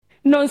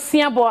No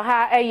siabo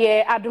ha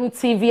eye Adum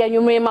TV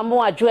anwumre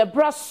mamo adwo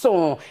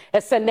ebraso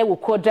esene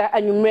wokoda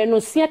anwumre no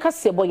sia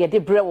kasebo ye de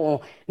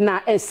brewo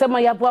na ensema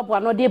ya boabo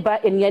no de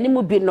ba eniane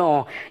mu bi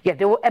no ye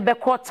de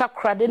ebekọ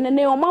Takoradi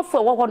ne omafo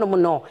ewo honom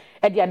no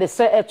e de ade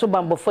se eto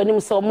bambofo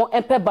anim se omo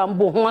empe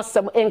bambo ho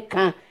asem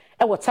enka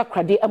e wo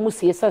Takoradi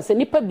amusie sanse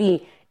nipa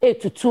bi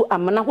etutu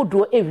amana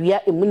hodo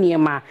ewia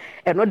emuniema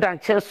eno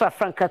danche so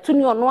afranka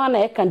tuni ono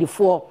ana e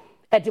kandifo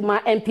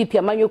edima MPP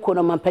amanyoko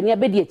no mampania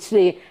be de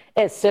akire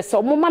esese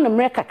omoma no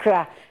mre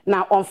kakra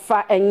na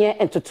onfa enye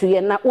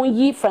entotoye na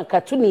onyi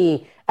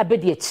frankatuni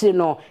abedi akire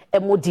no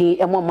emodi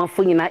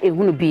emomafo nyina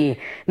ehunu bi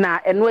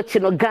na eno achi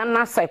no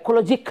Ghana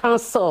Psychology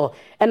Council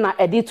na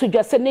edi to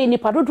dwase na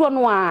nipa dodo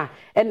no a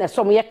ena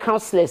som ye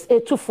counselors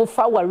etufo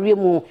fa ware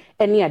mu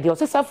eni ade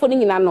osesafo ni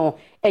nyina no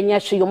enya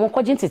hweyom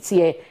nkogye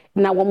ntete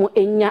na wo mu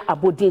enya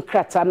abodin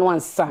krata no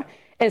ansa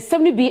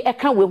ensem ni bi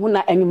eka we hu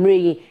na anwumre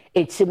yi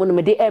echi mu no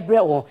me de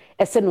ebrewo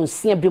ese no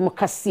nsia bi mu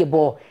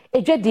kasebo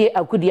edwade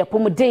agudi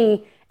apomuden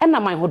ena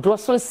man hodo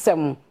so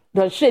nsem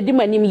do hwe di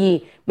manim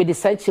yi me de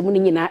sanchi mu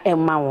nyina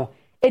emma wo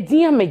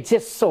edin amegye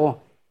so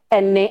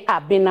ene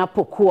abena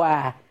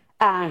pokua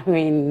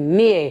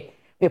ahwennie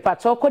me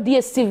pato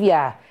kodi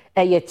Sivia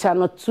eye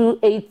channel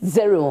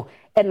 280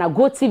 ena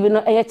Go TV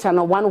no eye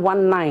channel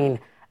 119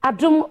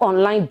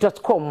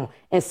 adumonline.com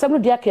ensem no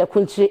dia ka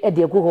kunchire e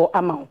de egu ho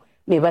ama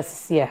me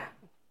basisia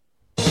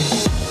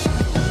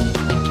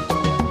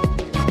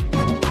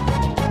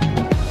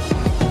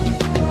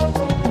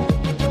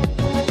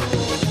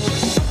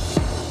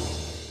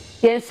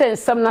Yense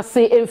nsam na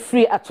se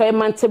emfiri atoy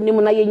mantem ni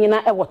mu na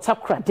yenyina e wo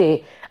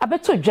Takoradi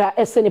abeto dwa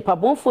ese nipa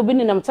bonfo bi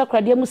ni nam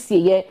Takoradi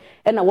amusieye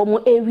e na wo mu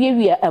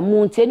ewiewia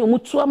amu ntie ni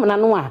mutu amana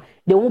no a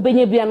de wo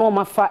benya bia na wo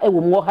mafa e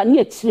wo mu ha ne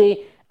akire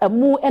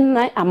amu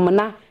ennan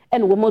amana e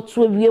na wo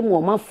matu awie mu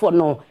wo mafo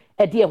no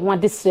e de ho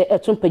adesre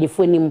eto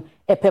mpanyifo nim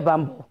e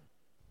pebambo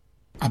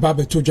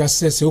ababeto dwa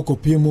se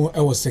okopimu e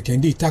wo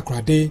sekendi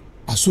Takoradi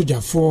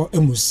asojafo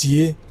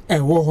emusie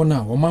ewo ho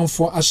na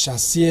omanfo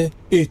ahyase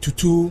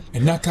etutu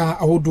enaka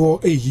ahodo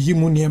eyiyi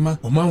mu niema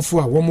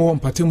omanfo a womo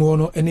mpatemu ho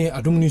no ene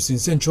Adum News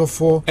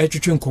nsentwofo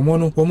etwetwe nkomo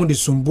no womo de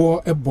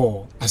sombo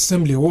ebo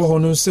assembly wo ho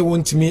no se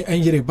wontimi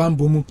enyere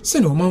bambo mu se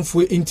na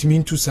omanfo entimi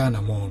ntusa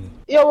na mo no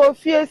ye wo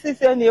fie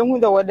sise na ehu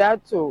da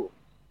wodato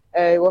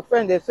wo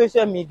friend the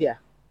social media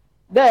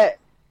there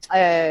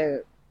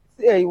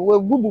wo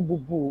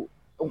bubububu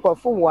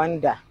nkofo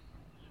wonder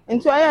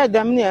nto aya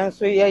dam ne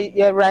enso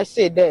ye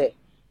rashe there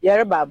ye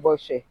reba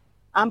bohwe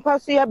ampa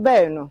so ye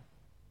be no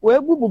we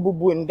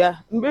bubububu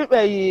nda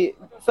mbi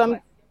some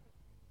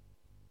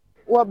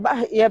wo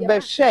ba ye be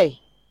hwe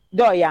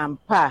do ya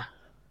ampa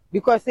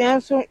because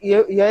enso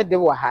ye de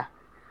wo ha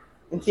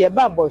nti ye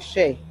ba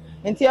bohwe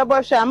nti ye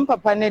bohwe am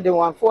papa ne de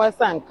wanfo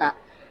sanka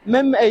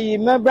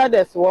me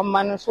brothers wo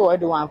ma no so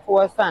de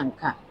wanfo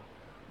sanka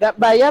that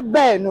by ye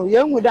be no ye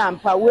hu da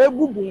ampa we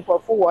bubu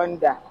nkofo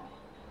wonder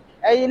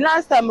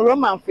last time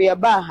Roman for your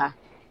baha.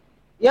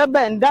 Ya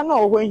ben danga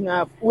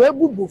ohwehia we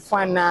bubu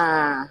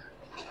fana.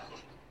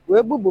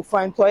 We bubu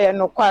fan to ya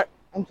no kwa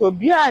nto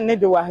bia ne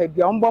de wa ha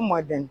bia ombo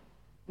modern.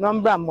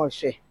 Nombra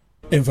moshe.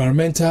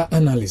 Environmental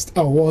analyst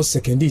our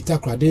sekendi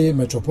Takoradi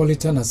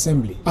Metropolitan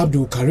Assembly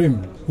Abdul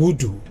Karim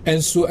Wudu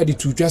enso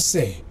editu dwa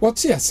se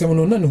what ya asem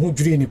no na ne ho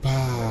dwiri ni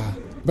pa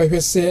ba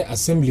hwe se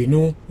assembly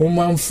no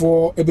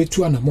omanfo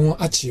ebetu anamo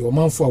achi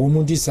omanfo a wo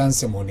mu di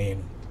sansemone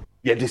no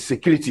ya the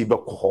security be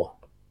ko ho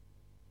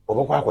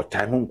obokwa akọ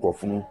time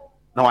nkrofunu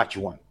na wachi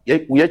wan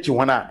ye chi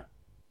wan a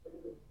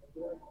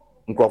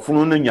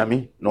nkrofunu na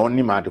nyame na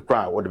oni ma de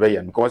kra wo de be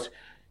yan because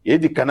ye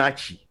di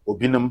kanachi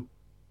obinum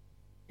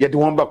ye de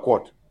won ba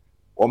court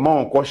o ma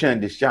on caution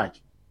and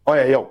discharge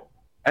oya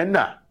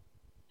enna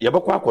ye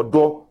bokwa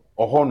akodo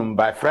ohonum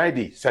by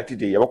Friday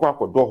Saturday ye bokwa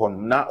akodo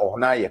honum na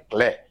ohona ye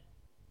clear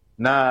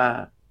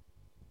na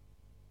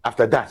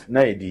after that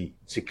na ye di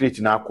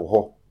security na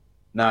akoho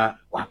na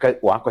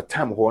waka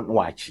time ho na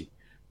wachi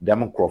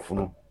dem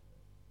nkrofunu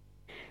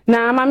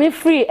na mami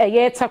free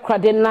eye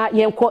Takoradi na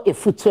yenko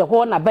efutu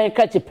ho na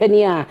banka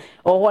chepani a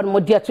oho no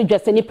dia to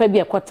dwase nipa bi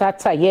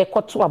ekotata ye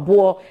koto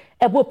abo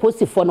ebo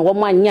posifo no wo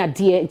manya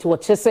de nti wo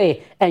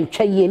chese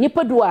entwa ye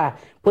nipa do a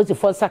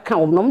posifo saka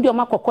wo no mde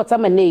makokota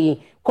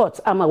maneyi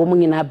court ama wo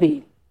munyina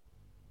be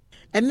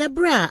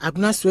Enebra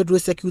Agunaswedo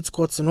Circuit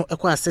Court no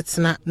ekwa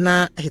asetena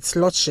na his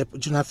lordship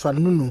Jonathan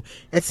Nunu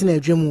etina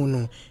adwemu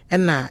no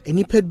ena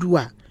enipa du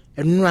a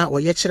enura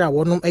woye kira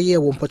wonom eye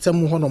wo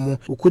mpotamu honom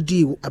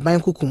okodi aban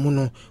kukumu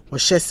no wo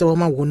hyese wo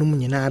ma wonom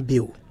nyina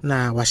beo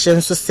na wa hye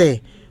nso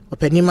se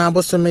opanima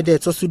abosome de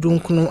to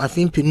sudunkunu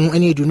afimpinu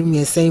ene edunu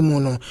miensan mu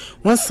no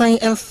wonsan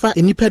emfa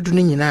enipa du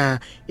no nyina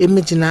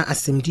emegina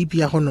asemdi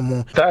bia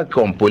honom attack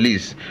on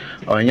police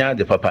onya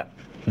de papa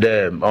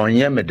de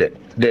onya me de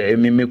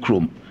emimi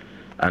krom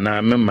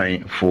ana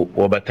memman for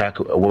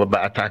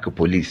attack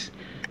police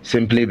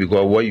simply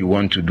because what you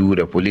want to do,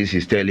 the police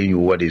is telling you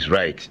what is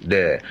right.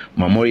 The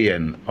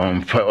memorial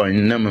on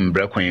Naman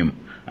Braquim,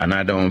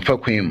 another on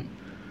Faquim.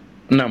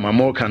 Na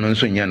mamor can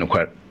also yan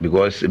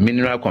because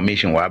Mineral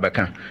Commission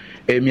Wabaka,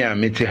 Emia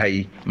Miti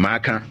Hai,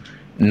 Maka,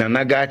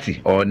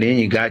 nanagati or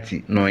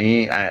nenyigati no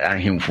yin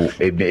ahimfo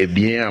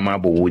ebien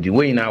amabo wodi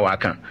we na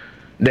waka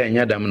then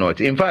yadam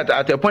not. In fact,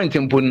 at a point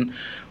in pun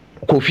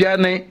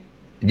Kofiane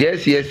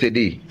just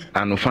yesterday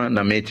anofa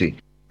na mete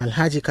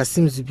Alhaji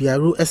Kasim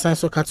Zubiaru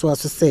esanso katwa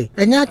so say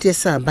enya ade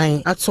sa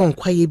ban aton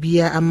kwaye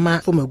bia ama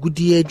for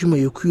magudie adwuma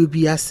yokuo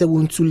bia se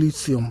wontu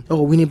lithium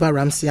or Winneba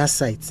Ramsey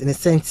site in a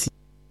sense.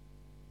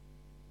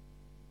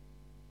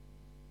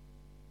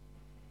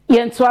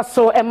 Yentwa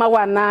so Emma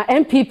wana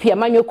MPP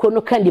amanyoko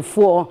no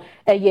kandifo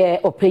eye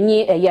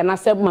opanyi eye na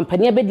se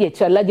mampani abedi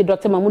echi Alhaji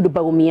Dr. Mahmoud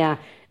Bawumia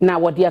na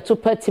wode ato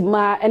party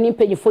ma eni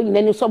mpanyifo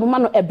nyinani so ma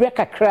no ebre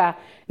kakra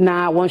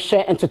na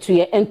wonhwe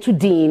entotoye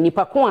entudin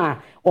nipa ko a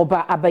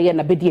oba abaye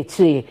na bedi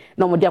echi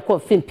na wode akọ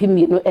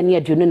fimpimi no eni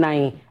aduonu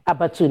nan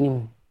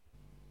abatonim.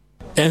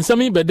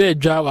 Ensami bede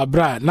adwa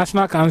wabra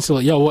National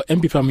Council ya wo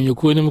MPP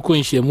amanyoko nim ko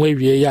nhyiemu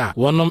awie ya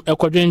wonom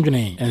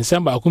ekwadwendwene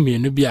ensem ba ko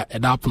mienu bia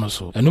eda apono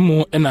so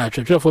enumu na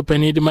twetwefo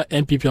pani de ma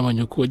MPP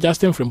amanyoko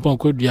Justin Frimpong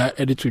kodua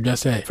editudwa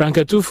se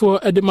Frankatufo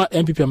ede ma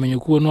MPP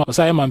amanyoko no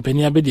osaye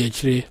mampani abedi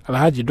akire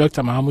Alhaji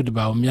Dr. Mahmoud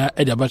Bawumia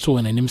ede abato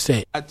wonanim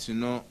se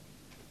atino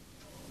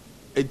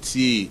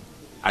eti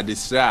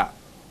adesra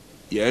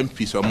ya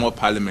MP so more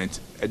parliament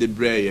ede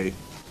breye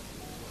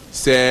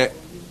se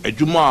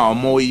adwuma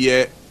omo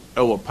ye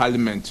ewo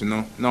parliament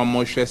no na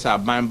omo hwe sa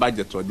ban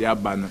budget ode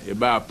aba no e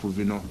ba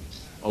approve no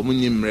omo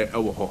nyimre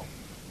ewo ho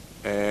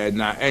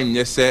na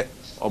enye se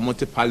omo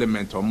te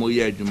parliament omo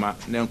ye adwuma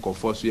na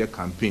nkofo so ye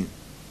campaign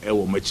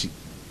ewo machi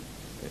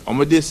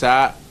omo de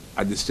sa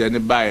adesra ne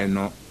bae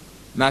no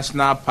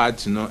national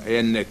party no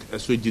e nek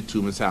eso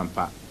gitu mu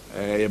sampa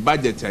ye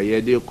budget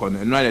ye de ko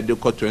no na de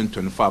ko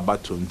 2024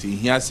 about 20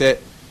 here say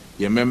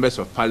ye members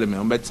of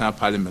parliament omo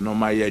parliament no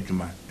ma ye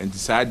adwuma enti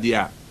sa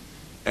dia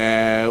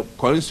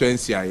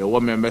constituency your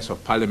members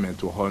of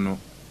parliament wo no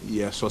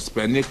ye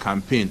suspended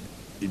campaign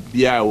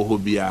bia wo ho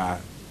bia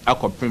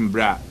akopem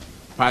bra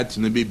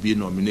party no be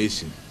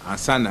nomination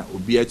ansana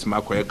obi atima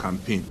akoye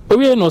campaign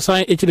owie no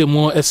san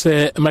ekiremu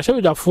ese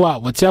mashawudafo a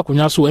wote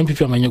akonya so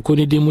MPP amanyoko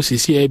ni demu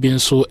sisi e bi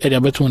nso e de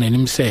abeto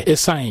nanim se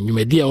esan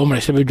nwumadi a wo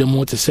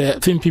mrashawudwemu te se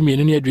fimpi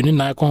mienu ne aduani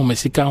na akon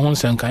masika ho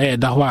nsanka e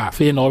da ho a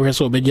fe na ohwe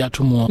so obegi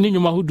atomo ni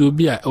nwuma hudu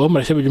bi a wo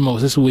mrashawudwemu wo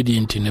sese wedi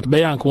ntine be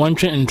yank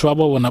wontwe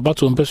ntroabo wo na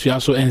bato mpesua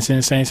so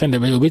ensensen sende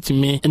be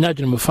obetimi enya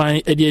adwene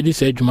mfan e de edi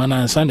se adwuma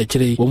na ansan de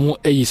kire wo mu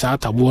eyi sa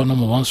atabo no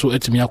mo wonso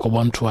etimi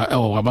akobɔ ntoa e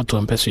wo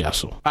wabato mpesua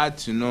so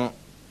party no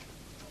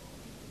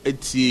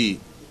eti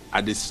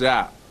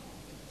adesra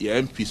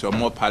ya MP so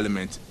more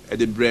parliament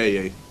ede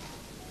breye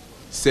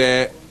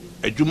se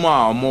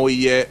adwuma omo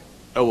ye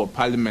ewo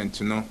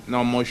parliament no na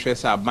omo hwe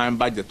sa ban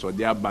budget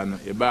ode aba no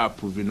e ba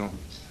approve no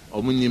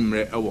omo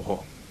nyimre ewo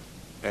ho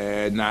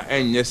na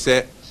enye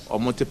se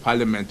omo te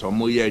parliament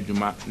omo ye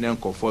adwuma na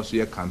nkofo so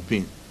ye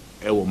campaign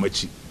ewo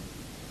machi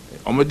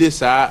omo de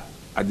sa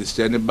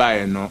adesra ne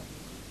bae no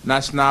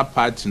national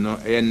party no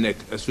e nek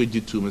eso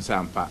gitu mu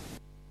sampa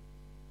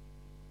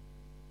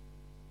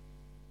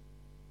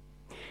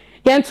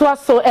Yentwa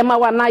so Emma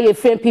wana ye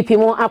MPP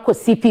mu akọ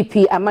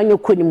CPP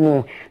amanyoko ni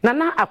mu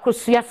nana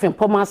akosua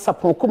Frimpong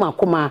sapon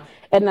kuma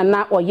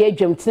na oye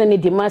adwamtene ne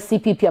de ma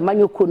CPP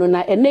amanyoko no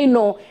na enei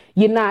no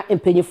yina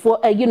empanyefo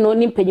ayi no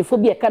ni empanyefo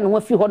bi eka no ho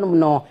afi honom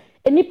no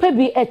enipa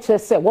bi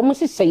ekyerese wo mo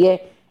hyehyeye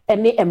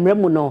ene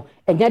emremu no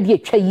enya de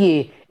atwa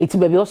yie eti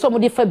ba bi oso mo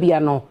de fa bia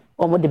no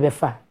o mo de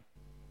befa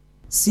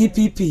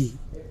CPP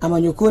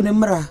amanyoko ne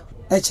mra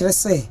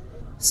ekyerese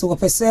so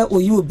wapese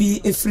oyi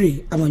obi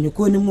efri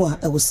amanyoko ni mu a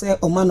ewose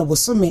omano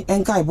bosome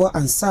enkaibọ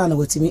ansa na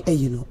watimi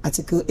eyino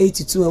article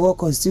 82 ewo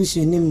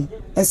constitution nim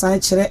esan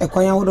kire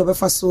ekwan ahodo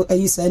befa so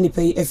eyi sa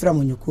nipa yi efri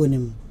amanyoko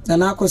nim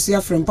na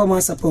akosia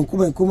Frimpong sapon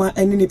kuma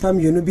eni nipa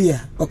mienu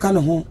bia oka ne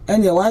ho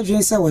ene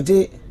wadwen se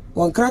wode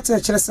won krata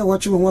kire se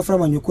wotwe ho afra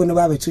amanyoko no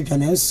ba betu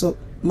dwane enso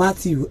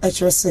Matthew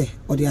kire se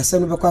wode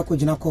asem no bekọ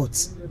akogina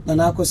court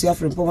na akosia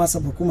Frimpong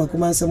sapon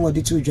kuma nsem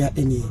wode tu dwa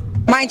eni.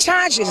 My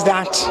charge is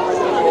that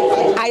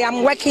I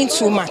am working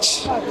too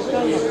much,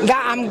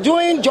 that I'm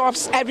doing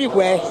jobs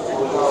everywhere,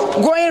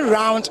 going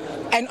around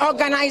and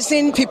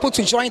organizing people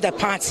to join the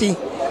party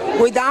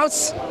without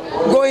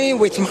going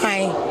with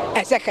my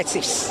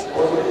executives.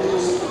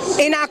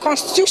 In our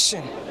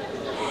constitution,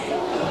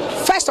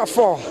 first of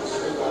all,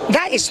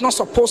 that is not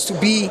supposed to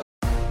be.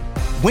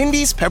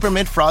 Wendy's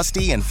Peppermint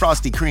Frosty and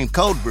Frosty Cream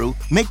Cold Brew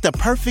make the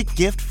perfect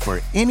gift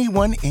for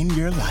anyone in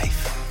your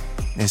life,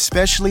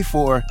 especially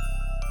for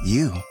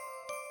you.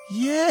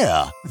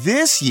 Yeah,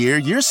 this year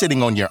you're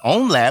sitting on your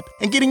own lap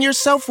and getting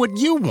yourself what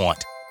you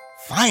want.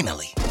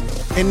 Finally.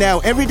 And now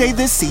every day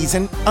this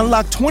season,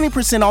 unlock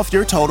 20% off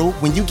your total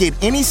when you get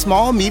any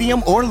small,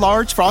 medium, or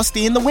large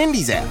Frosty in the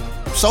Wendy's app.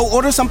 So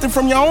order something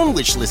from your own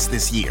wish list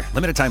this year.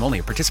 Limited time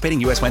only. Participating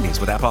U.S. Wendy's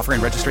with app offer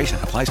and registration.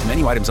 Applies to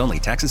menu items only.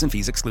 Taxes and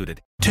fees excluded.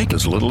 Take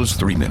as little as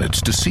 3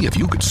 minutes to see if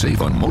you could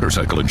save on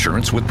motorcycle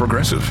insurance with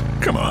Progressive.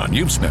 Come on,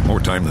 you've spent more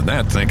time than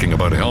that thinking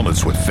about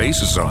helmets with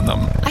faces on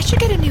them. I should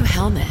get a new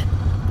helmet.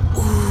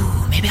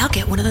 Ooh, maybe I'll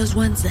get one of those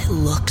ones that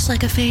looks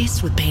like a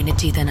face with painted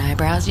teeth and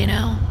eyebrows, you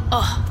know?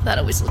 Oh, that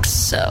always looks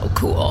so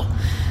cool.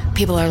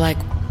 People are like,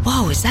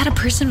 Whoa, is that a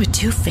person with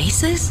two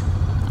faces?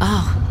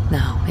 Oh,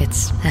 no,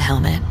 it's a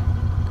helmet.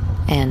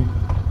 And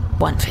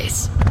one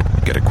face.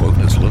 Get a quote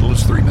in as little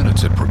as 3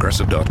 minutes at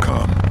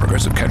Progressive.com.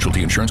 Progressive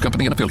Casualty Insurance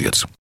Company and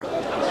Affiliates.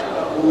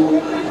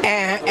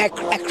 A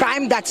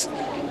crime that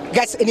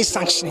gets any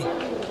sanctioning.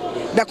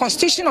 The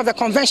Constitution of the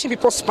Convention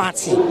People's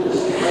Party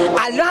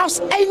allows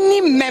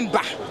any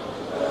member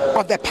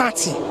of the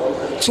party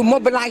to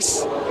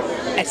mobilize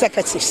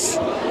executives,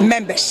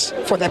 members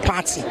for the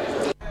party.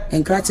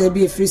 And Krater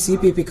be a free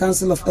CPP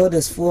Council of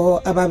Elders for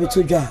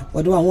Ababituja,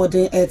 or do one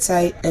day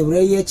airtight a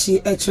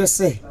rayachi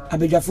etrese,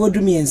 Abijafo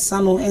Dumi and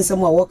Sano and some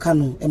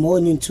Wakano, and more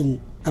into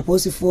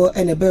Aposifo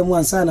and a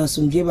Bem Sana,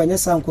 some Jabanya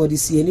Sanko, the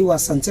Sieni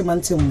was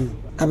Santimantimu,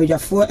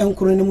 Abijafo and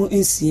Kurunimu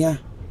in Sia.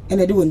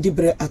 And I do one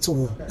dibre at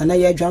all. And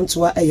I jump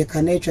to a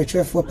Yakane church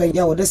for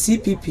Paya or the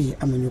CPP,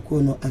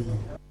 Amanyukono Ano.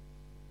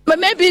 But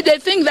maybe they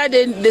think that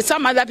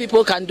some other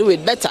people can do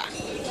it better.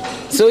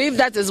 So if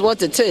that is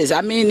what it is,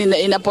 I mean,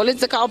 in a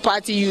political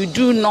party, you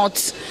do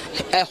not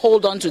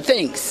hold on to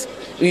things.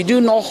 You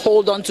do not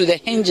hold on to the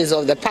hinges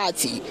of the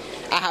party.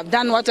 I have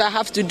done what I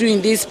have to do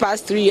in these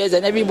past 3 years,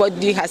 and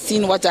everybody has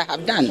seen what I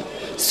have done.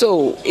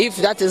 So if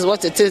that is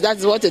what it is,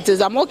 that's what it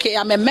is. I'm okay.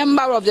 I'm a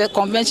member of the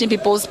Convention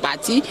People's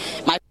Party.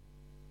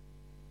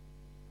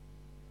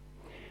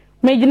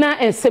 Medina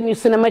and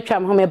Semusina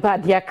Macham Home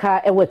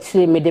Badiaka, and what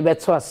she made the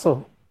better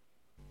so.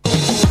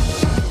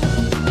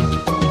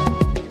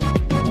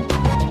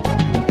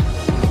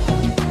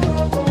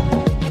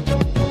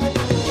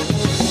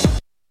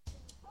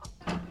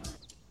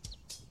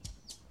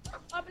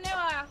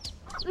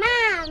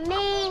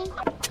 Mommy.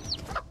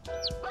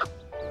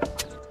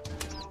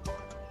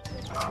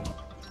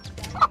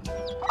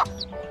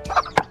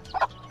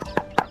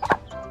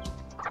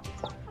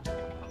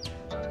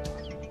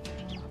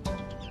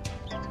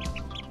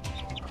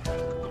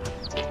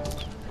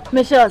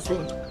 Michelle, fe.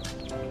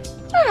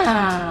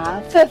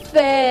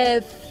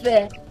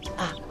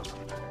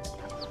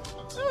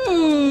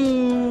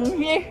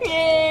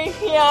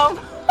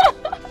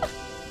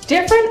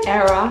 Different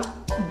era,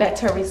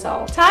 better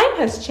result. Time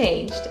has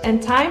changed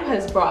and time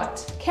has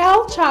brought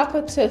Kel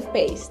Chocolate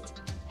Toothpaste,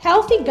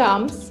 healthy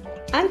gums,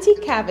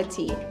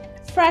 anti-cavity,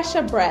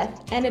 fresher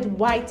breath, and it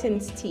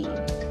whitens teeth.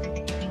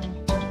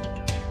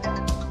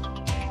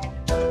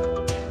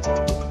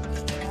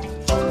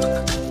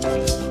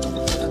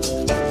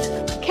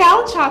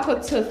 Kel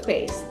Chocolate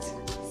Toothpaste,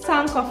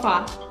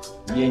 Sankofa.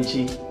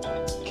 Yenchi,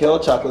 Kel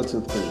Chocolate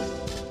Toothpaste.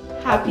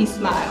 Happy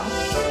smile.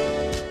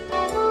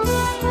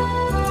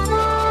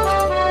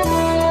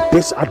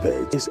 This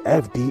advert is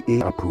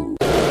FDA approved.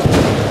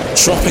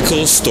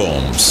 Tropical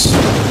storms,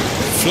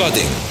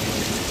 flooding,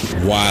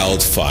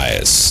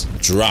 wildfires,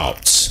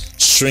 drought,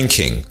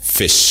 shrinking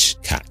fish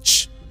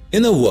catch.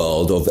 In a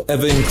world of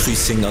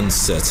ever-increasing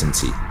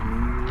uncertainty,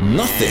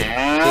 nothing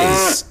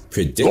is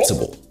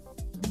predictable.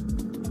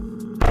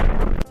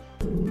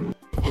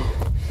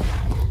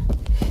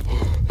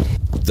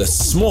 The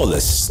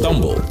smallest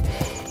stumble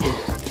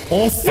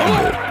or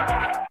fumble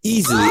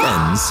easily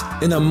ends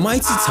in a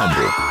mighty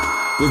tumble,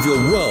 with your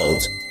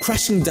world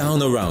crashing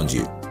down around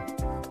you.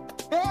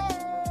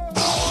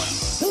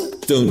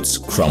 Don't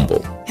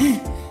crumble.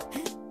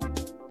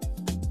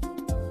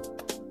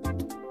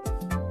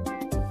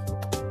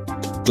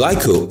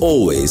 Glyco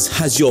always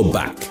has your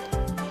back.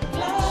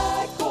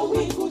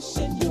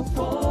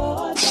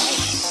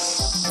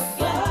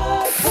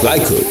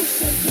 Glyco,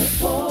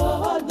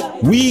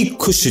 we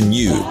cushion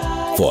you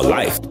for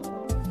life.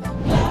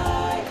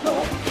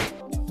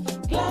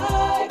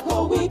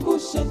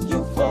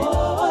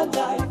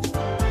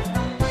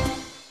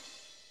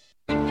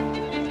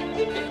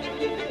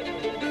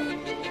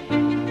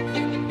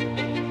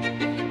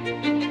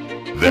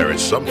 There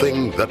is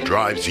something that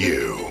drives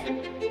you.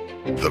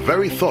 The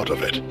very thought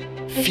of it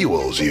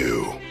fuels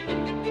you.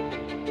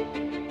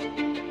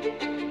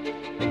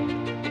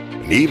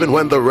 And even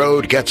when the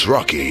road gets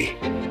rocky,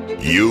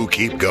 you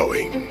keep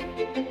going.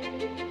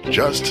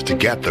 Just to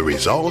get the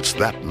results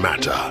that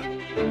matter.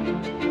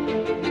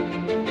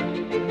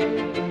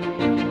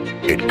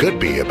 It could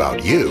be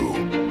about you.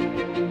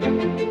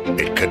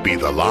 It could be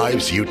the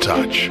lives you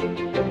touch.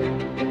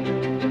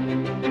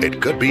 It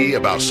could be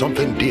about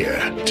something dear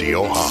to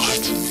your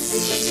heart.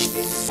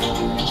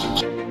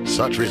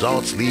 Such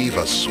results leave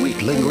a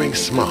sweet lingering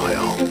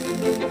smile,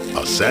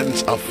 a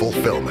sense of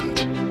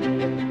fulfillment.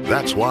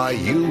 That's why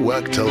you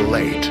work till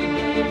late,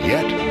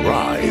 yet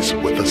rise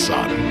with the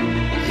sun.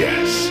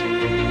 Yes,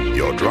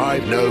 your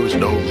drive knows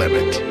no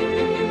limit.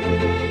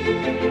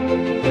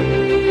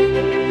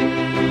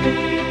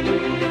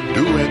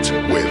 Do it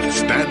with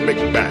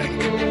Stanbic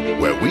Bank,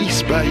 where we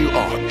spur you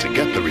on to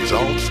get the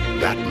results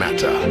that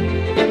matter.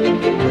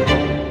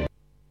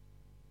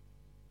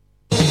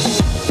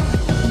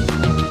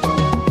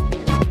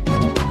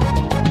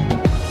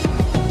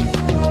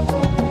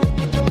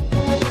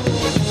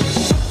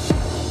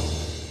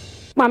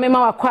 Mame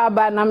ma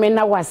wakwaba na me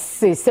na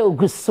wase se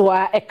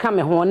ogusua eka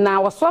me ho na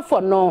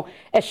wasofo no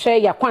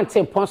ehwe ya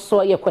kwantempon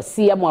so ye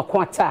kwasi ya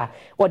mwakwata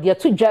wode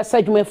atudwa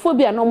sadwumafo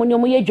bia no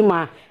munyo ye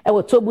dwuma e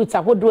wotobuta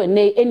hodo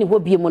eni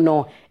hobie mu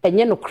no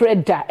enye no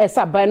kreda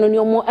esa ban no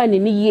nyomu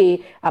anini ye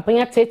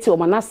apanya tete o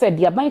manase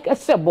dia ban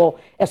kesebo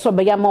eso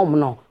be ya mom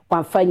no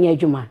kwamfanya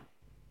adwuma.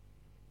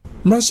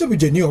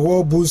 Mrashabijeni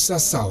owo Busa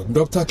South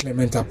Dr.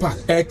 Clementa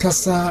Park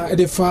kasa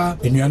edefa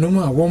enuanom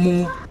a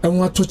womu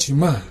enwa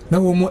tochima na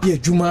womu ye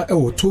adwuma e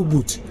wo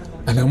tobut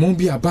anamon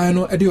bi aban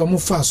no ede omu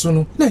fa so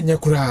no na enye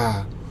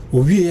kura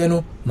owie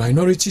no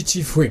minority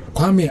chief whip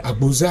Kwame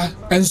Agboza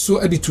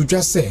enso ede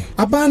tudwa se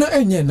aban no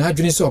enye na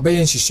adwene se obeye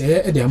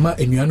nhihye ede ama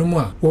enuanom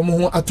a womu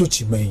ho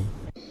atochima.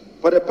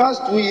 For the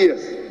past 2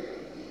 years,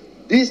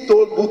 these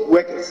toll booth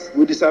workers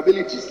with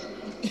disabilities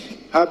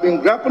have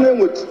been grappling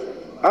with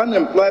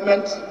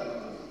unemployment,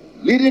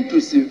 leading to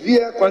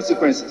severe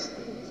consequences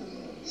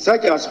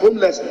such as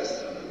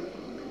homelessness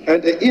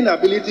and the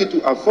inability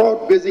to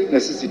afford basic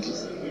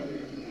necessities.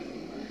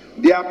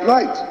 Their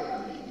plight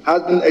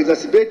has been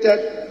exacerbated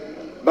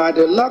by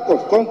the lack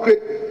of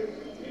concrete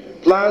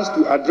plans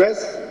to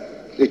address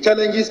the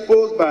challenges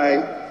posed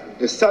by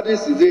the sudden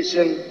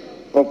cessation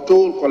of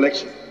toll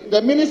collection.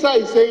 The minister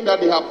is saying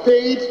that they have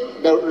paid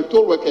the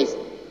toll workers.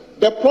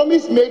 The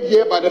promise made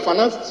here by the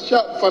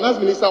finance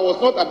minister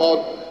was not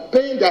about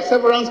paying their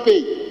severance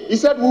pay. He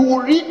said we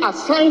will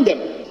reassign them.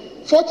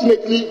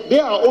 Fortunately, they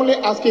are only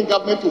asking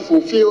government to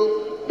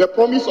fulfill the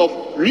promise of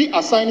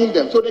reassigning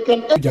them so they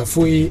can.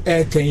 Jafoi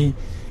eken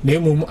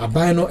nemum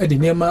abano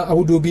edinema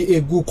awudobi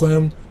egu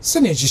kwam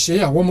sene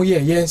nhihye a womo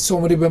ye so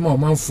mo de bema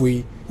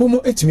omanfoi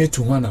womo etime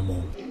tu hwana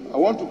mo. I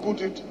want to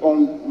put it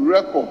on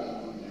record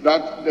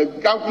that the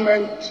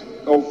government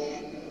of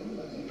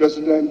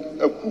President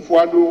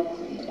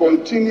Akufo-Addo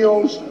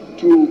continues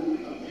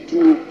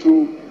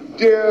to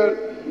deal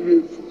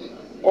with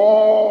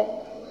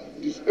all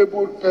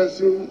disabled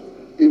persons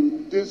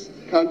in this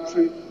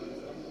country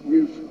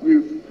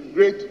with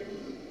great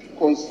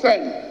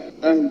concern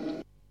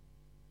and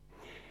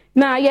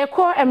na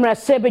yeko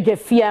emrase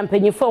bejefia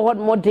mpanyifo hod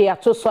mode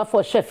atoso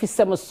afo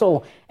chefisem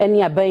so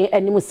eni aban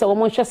enimu se wo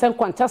monhwesen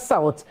kwanta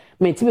south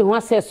mentimi ho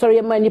ase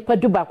sori ma nipa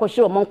duba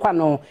kwhye wo monkwa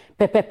no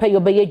pepepe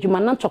yobaye dwuma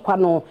na ntokwa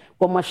no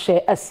wo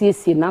mohye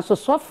asiesie na so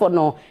sofo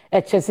no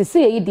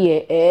echesisi yi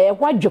de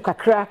hwadwo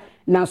kakra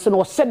na so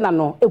no sena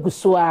no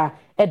eguso a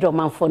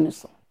edomanfo no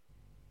so.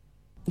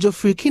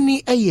 Geoffrey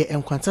Kini eye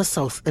enkwanta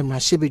south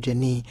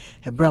emrashebedwani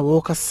ebra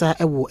wo kasa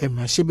ewo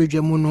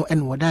emrashebedwamu no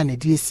ene woda na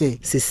die se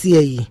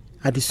sesie yi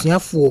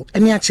adesuafo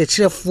ene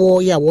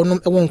akyekyerefo ya wonom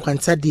ewo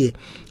nkwanta de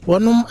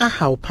wonom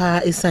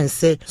ahawpa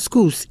esanse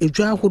schools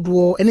edwa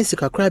ahodo ene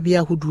sikakrabia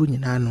ahodo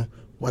nyina no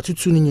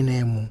watutu ni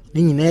nyina mu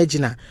ni nyina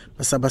agina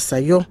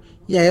basabasayo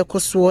ya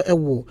yekoso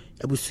ewo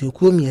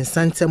abusuekuo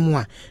miensa ntemu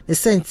a ne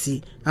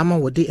senti ama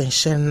wode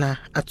enhyenna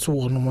ato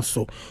wonom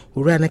so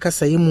owura ne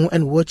kasa yemu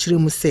ene wo kyire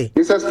mu se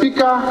Mr.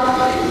 Speaker,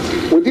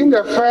 within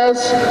the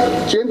first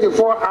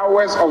 24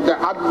 hours of the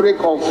outbreak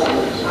of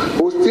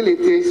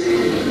hostilities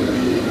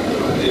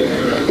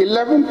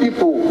 11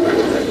 people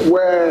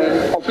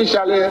were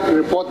officially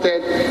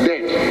reported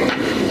dead.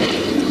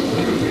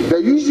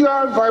 The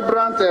usual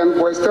vibrant and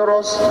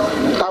boisterous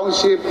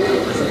township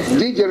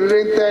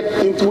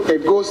degenerated into a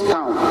ghost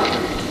town,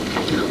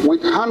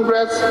 with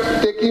hundreds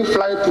taking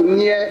flight to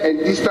near and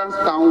distant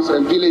towns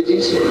and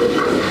villages,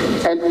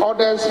 and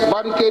others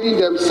barricading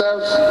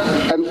themselves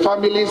and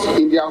families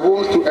in their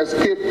homes to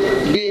escape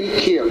being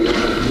killed.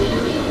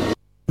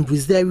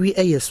 Brizari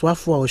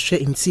swafo a ohwe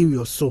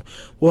interior so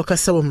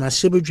wakasa wo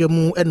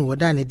mashebedwamu ene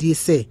woda na die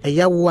se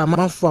eyawo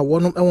amanfo a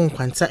wonom ewon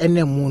kwanta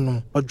enemu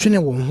no odwene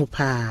won ho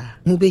pa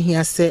mu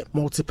behia se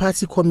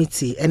multi-party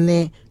committee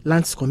ene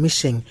lands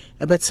commission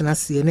ebetena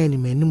se na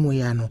animanimu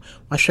ya no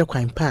wahwe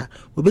kwan pa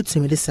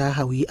obetumi de sa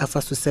hawi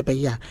afaso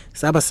sebeya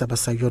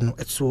sabasabasa yo no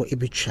eto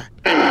ebetwa.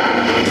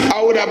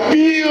 I would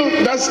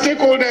appeal that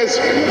stakeholders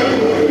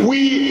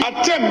we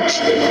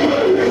attempt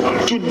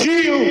to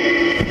deal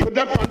with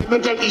that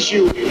fundamental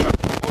issue.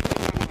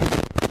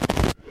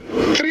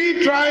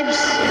 3 tribes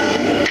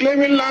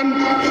claiming land,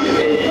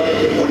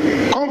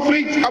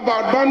 conflict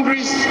about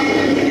boundaries.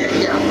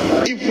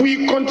 If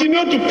we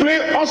continue to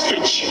play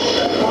ostrich,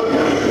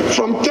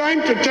 from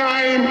time to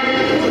time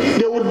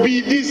there would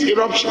be these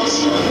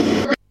eruptions.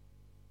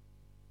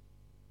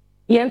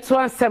 Yentu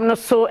ansem no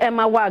so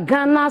ema wa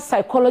Ghana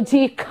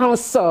Psychology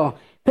Council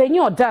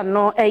penyo da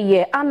no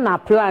eye ana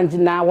planned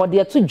na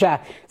wode atudwa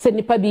se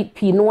nipa bi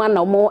pi no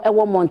ana mo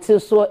ewo monte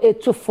so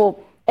etufo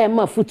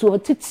ema futu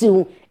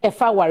titiu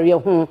efa ware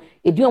ho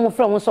edi omo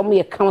fra won so mo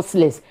ye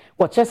counselors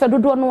wo chese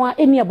dodo no a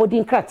eni abodi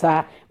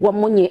nkrata wo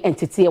monye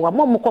entity wa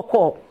mo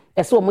kokko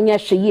ese wo monye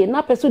hweye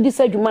na peso di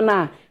sadwuma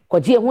na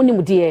koje ho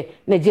nimde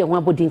na je ho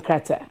abodi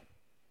nkrata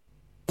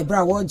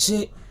ebra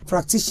woje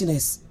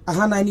practitioners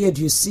ahana ni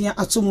edusia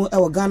atomu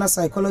ewo Ghana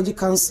Psychology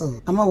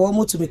Council ama wo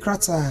mo to be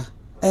krata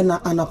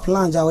ena ana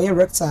plan ja wo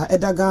rector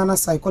eda Ghana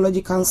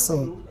Psychology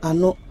Council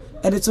ano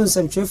editor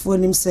nsem twefo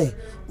nim se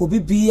obi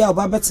bia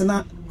oba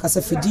betena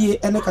kasafidie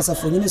ene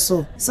kasafonyine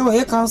so se wo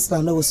ye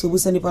counselor na wo so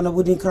busa nipa na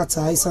bodin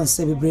krata isan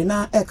se bebre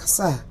na e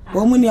kasa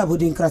wo mu ni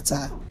abodin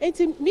krata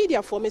enti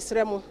media for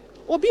mesremo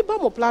obi ba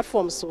mo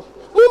platform so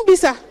mun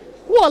bisa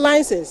wo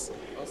license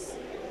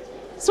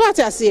so what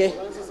I say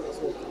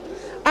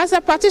as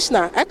a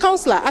practitioner, a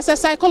counselor, as a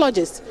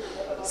psychologist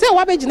say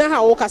wa be gina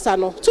ha wo kasa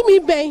no to me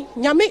ben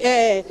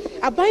nyame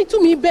aban to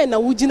me ben na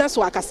wo gina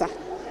so akasa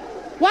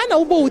wa na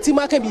wo bo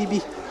utima ka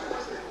bibi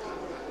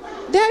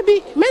there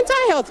be mental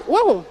health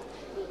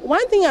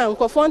one thing I'm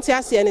confronting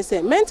as and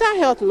say mental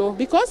health no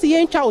because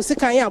yen twa o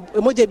sikan ya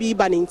emoje bi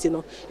ba ninti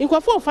no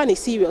nkofo fa ne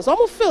serious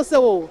almo feel say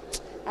oh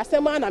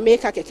asema na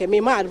make keke me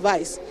my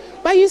advice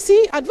but you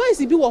see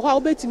advice bi wo ho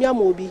obetumi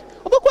ama obi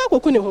obekwa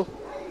akoku ne ho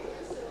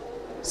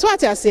so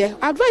what I say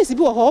advice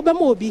bi wo ho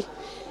obema obi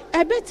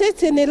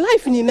ebetete ne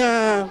life ni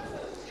na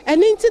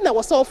anything na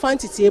was so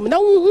fantasy na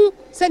hu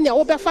se nya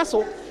wo befa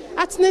so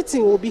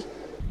atnetin obi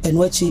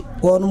enwachi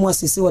wonu mu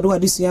asese wode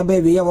wade sua ba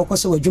wi ya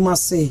wokose wadwuma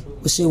se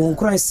o hye won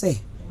kran se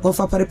won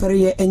fa parepare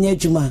ye enya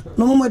adwuma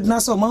no mo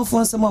madina so manfo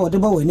nsema wode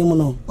ba wani mu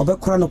no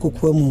obekora no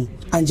kokua mu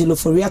Angelo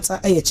Foriata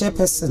a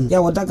chairperson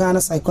ya wada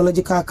Ghana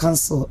Psychological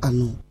Council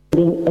ano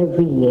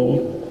every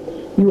year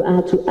you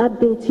are to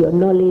update your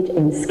knowledge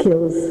and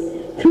skills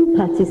through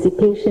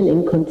participation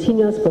in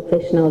continuous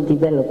professional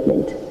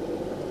development.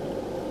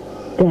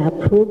 There are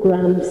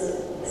programs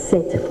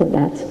set for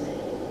that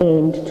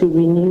and to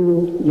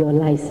renew your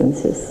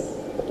licenses.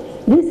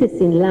 This is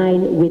in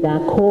line with our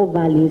core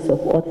values of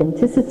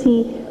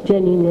authenticity,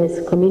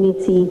 genuineness,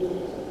 community,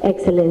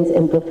 excellence,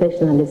 and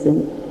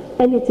professionalism,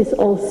 and it is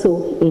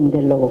also in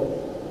the law.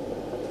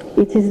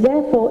 It is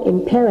therefore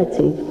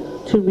imperative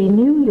to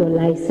renew your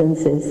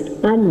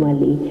licenses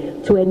annually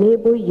to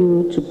enable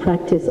you to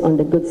practice on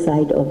the good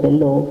side of the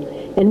law.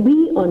 And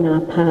we, on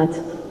our part,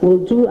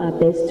 will do our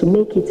best to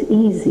make it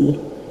easier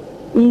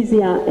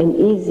and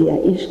easier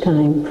each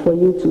time for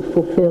you to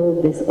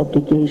fulfill this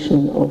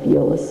obligation of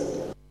yours.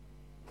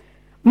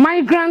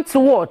 Migrant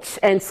Watch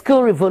and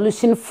Skill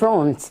Revolution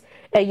Front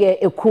eye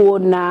ekuo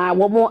na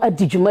womo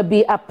adijuma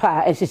bi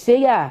apa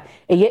ehye ya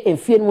eye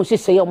emfie no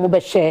hye ya omo be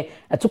hye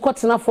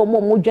atukotena fo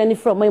mo dwane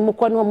from mo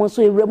kwa no mo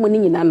so ewramu ni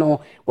nyina no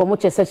womo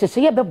chese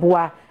hye ya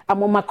beboa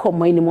amoma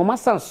komai ni mo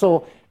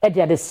masanso e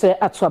de adese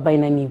ato aban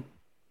nani.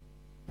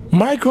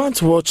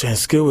 Migrant Watch and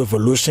Skill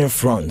Revolution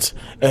Front,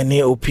 an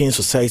Open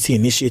Society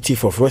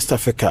Initiative of West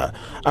Africa,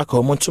 aka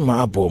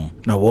omontuma abom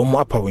na womo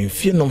apa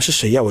wemfie nom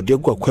hye ya wode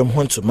gwa kwam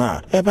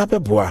hontuma eba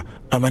beboa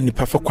amani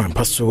pa for kwan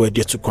paso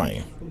de to kwan.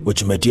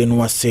 Ojimadi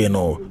no say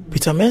no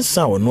Peter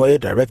Mensah no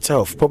Director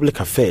of Public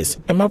Affairs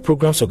Emma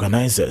Programs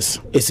Organizers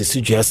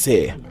esisijua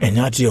say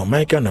enyade o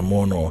Migrant na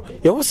mo no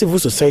ye civil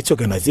society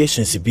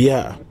organizations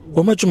bia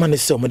omajuma ne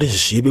se omede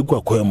hye be gu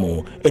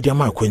akwamu e de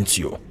ma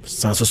akwantio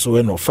sanso so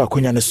we no fa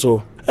akwanya ne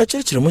so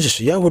achirikire mo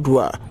hye ya wodo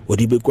a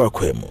wodi be gu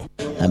akwamu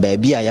na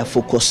baby ya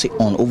focus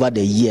on over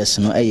the years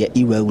no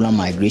irregular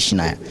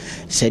migration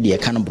said ye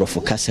kan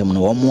brofo kasem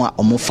no omo a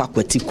omo fa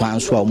kwati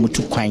kwan so a omo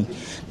tu kwan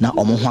na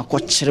omo ho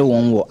akọkire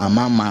won wo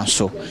amama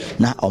so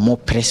na omo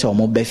presse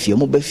omo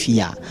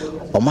bafie a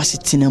omo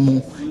asetina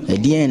mu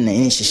edien na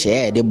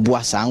nhyehyɛ de boa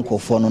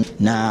sankofo no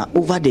na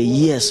over the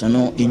years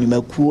no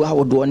enyumaku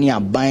awodo ne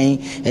aban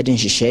de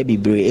nhyehyɛ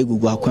bibre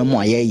egugu akwamu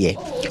ayeye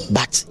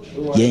but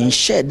yen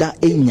share da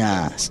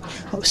enya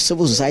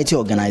civil society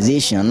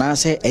organization na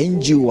say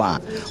NGO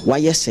a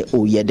wayɛ sɛ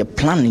o ye the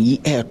plan yi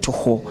to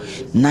ho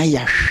na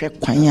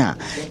yahwɛ kwan a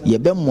ye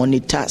be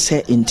monitor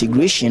say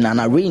integration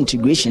and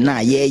reintegration na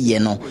ye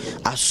no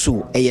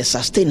aso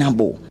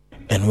sustainable.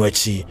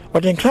 Enwachi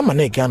waden krama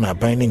na Ghana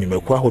ban ne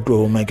nyumaku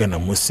ahodo o Ghana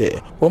mu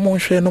se wo mo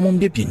hwe no mo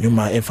bia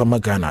nyuma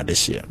emfama Ghana de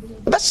hye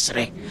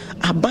basre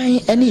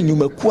aban ene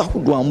nyumaku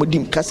ahodo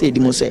amodim kasa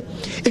edim se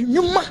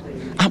enyuma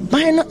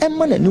aban no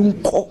emma na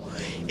nko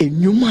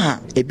enyuma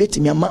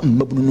ebetimi ama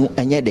mmabunu no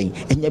enye den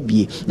enye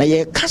bie na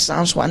ye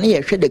kasa nso ane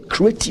ye hwe the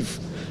creative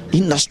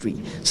industry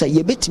so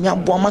ye betimi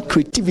aboama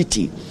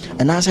creativity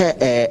and as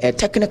a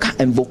technical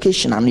and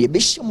vocation and ye be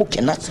shimo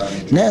kena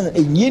na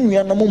enye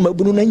nua na mo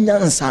mabunu na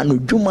nyansa no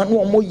dwuma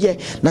no mo ye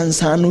na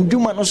nsa no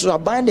dwuma no so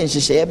abandon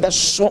hye ye be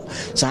so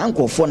sa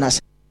ankofo na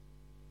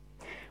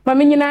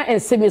mama nyina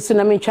ensemi so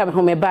na mentwa me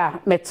home ba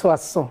meto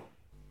aso.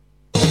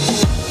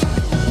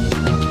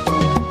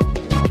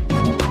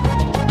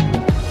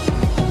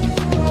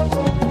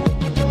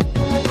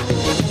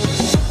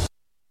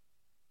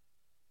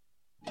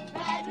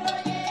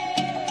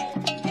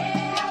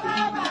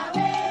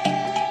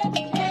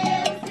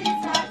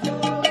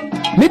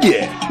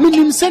 Media,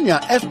 minim senya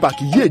F-Pack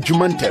ye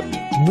jumantem,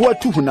 bua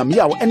tu hunam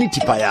yaw eni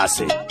tipaya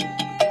ase.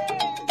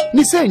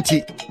 Ni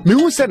senti, mi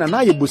hu se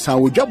na ye busan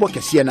wodwabo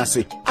kese na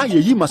se, aye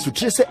yi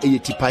masutre se eye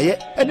tipaye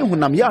eni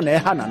hunam yaw na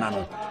eha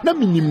nanano, na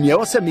minim ne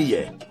o se me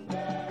ye.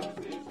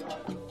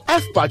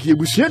 F-Pack ye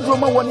busua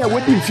droma woni a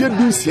wodi mfie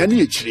dunsia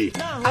ne echire.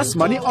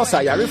 Asmani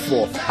osa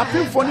yarefo,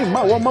 apemfo ne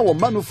ma wo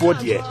manufo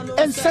de,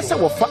 ensese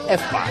wo fa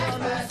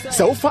F-Pack.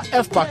 Se wo fa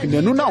F-Pack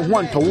nenu na ho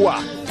antowo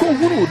a, ko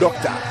huru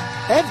doctor.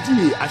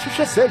 FDA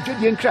ahwehwe say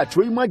dwedie nkra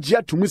troima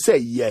gia tumu say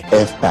ye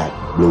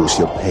F-Pack blows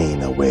your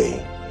pain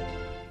away.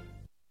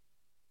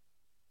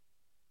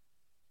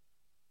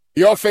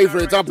 Your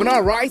favorite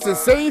Abna Rice is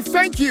saying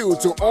thank you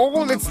to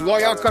all its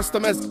loyal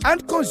customers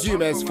and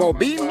consumers for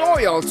being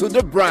loyal to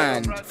the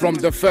brand. From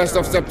the 1st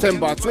of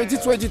September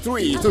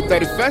 2023 to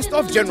 31st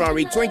of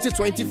January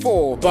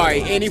 2024, buy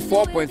any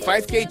 4.5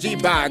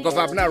 kg bag of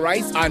Abna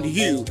Rice and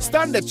you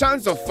stand the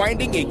chance of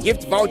finding a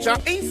gift voucher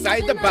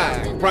inside the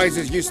bag.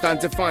 Prizes you stand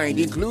to find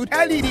include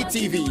LED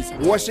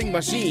TVs, washing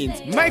machines,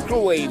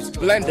 microwaves,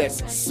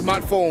 blenders,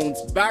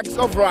 smartphones, bags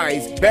of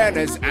rice,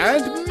 burners,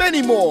 and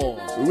many more.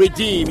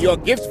 Redeem your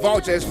gift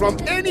vouchers from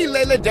any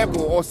Lele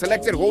depot or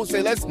selected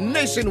wholesalers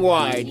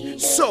nationwide.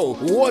 So,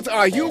 what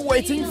are you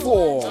waiting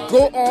for?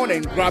 Go on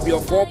and grab your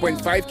 4.5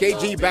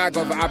 kg bag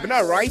of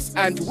Abna Rice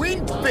and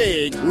win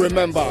big.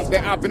 Remember, the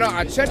Abna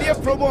Achedia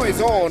promo is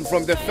on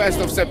from the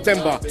 1st of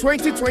September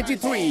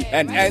 2023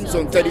 and ends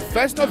on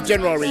 31st of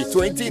January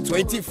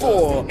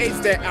 2024. It's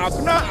the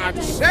Abna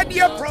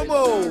Achedia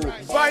promo.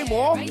 Buy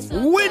more,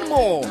 win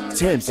more.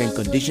 Terms and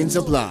conditions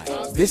apply.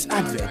 This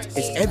advert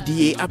is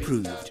FDA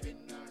approved.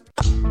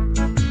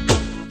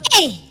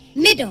 Hey,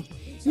 middle.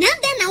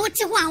 Nanda na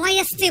wote ho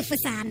awaya stay for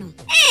sano.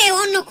 Eh,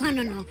 ono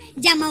kwano no.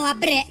 Jama wa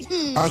bre.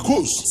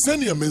 Akos,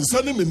 send your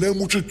mensane me na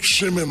mu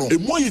twetwe no. E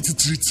mo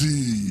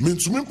yetitiriti.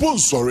 Mentumi pon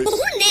sori. Ho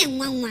na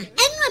enwanwa.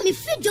 Enwa me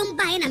fridom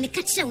bae na me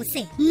ka kire wo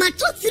se.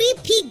 Mato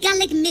 3P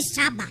garlic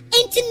mixture ba.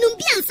 Enti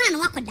numbi ansa na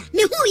wakoda.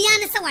 Me hu ya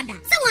ne se wada.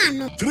 Se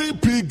wano.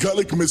 3P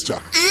garlic mixture.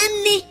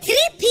 Ane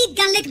 3P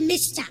garlic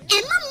mixture.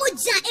 Ema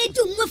moja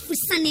edu mo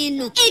fusane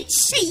no.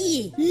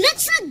 Echi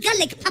natural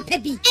garlic papa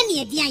bi.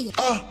 Ene e dia ye.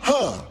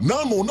 Aha.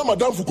 Na no na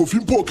madam for coffee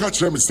po catch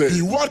them say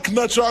he work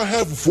natural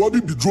health for be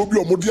drobi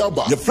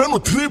omodiaba your friend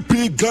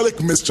 3P garlic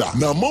mixture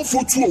na man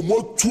for two or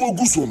more two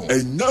oguso no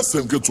enya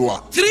sem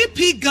ketoa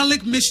 3P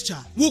garlic mixture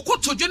wo ko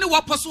tojo ne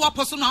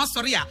waposo na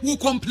asori a wo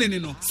complain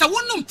no se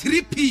wonum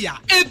 3P a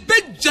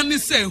ebejane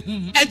se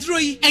hum edro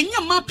yi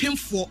enya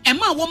mapemfo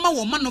ema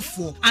wo ma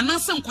nofo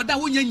ananse nkoda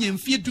wo nya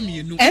mfie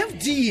dumienu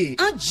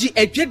FDA agi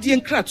adwade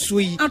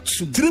nkratso yi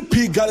atum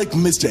 3P garlic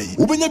mixture yi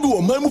obenya bi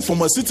wo mamu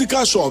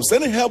pharmaceutical shops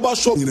and herbal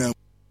shop ni.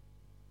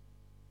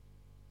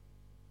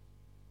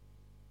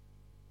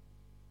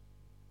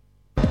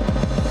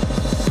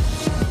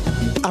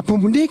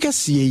 Apomune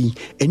kasiye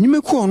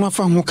enyume ku ono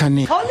afa ho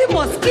kane Holy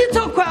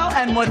mosquito coil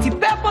and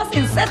multi-purpose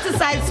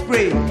insecticide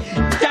spray.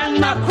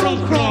 Dana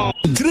kron.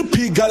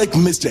 3P garlic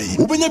mixture.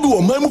 Ubenya bi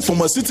wo mamu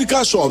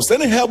pharmaceutical shops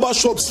and herbal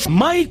shops.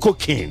 My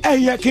cooking.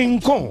 Eya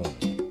King Kong.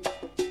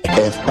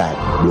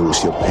 F-Pack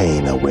blows your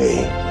pain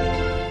away.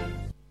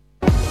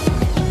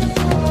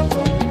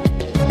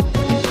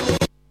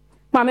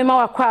 Mame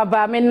ma wakwa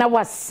ba me na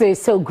wase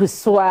se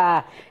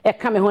ogusua e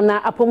ka me ho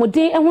na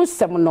apomuden ehun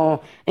sem no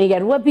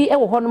enyarewa bi e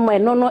wo ho no ma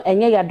eno no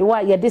enye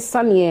yadoa ye de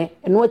sane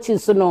eno achi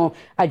so no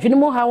adwene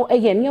mo hawo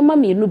eye nyama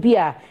mienu bi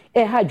a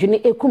e ha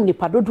adwene ekum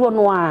nipa dodo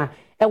no a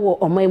e wo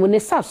oman mu ne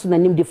saso na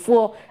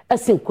nimdefo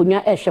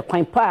asinkonwa e hwe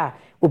kwan pa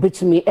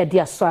obetumi e de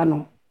aso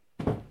ano.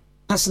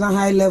 National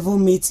High Level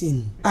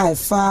Meeting.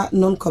 Far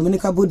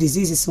non-communicable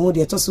diseases in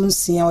the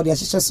Tosunsia or the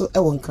Ashiso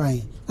Ewon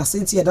Cry.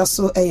 Asintia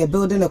Daso a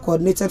building a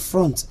coordinated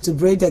front to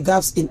bridge the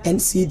gaps in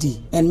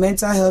NCD and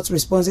mental health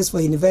responses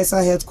for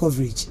universal health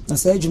coverage.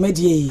 Nasaj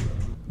Medie,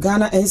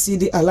 Ghana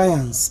NCD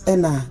Alliance,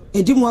 Ena,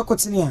 Edimu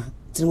Akotinia,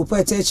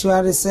 Timupo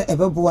Techuari se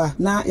Ebeboa,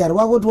 na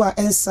Yarwa Wodwa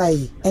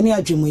Ensai, any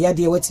Ajumu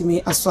Yadi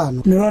Wetimi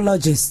Aswano.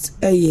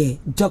 Neurologist,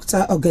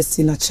 Dr.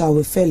 Augustina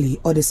Chawe Feli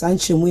or the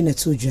Sancho Mwine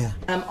Tuja.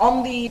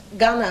 On the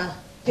Ghana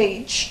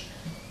page,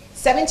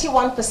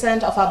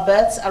 71% of our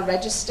births are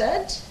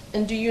registered.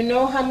 And do you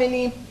know how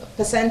many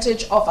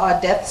percentage of our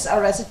deaths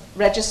are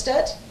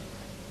registered?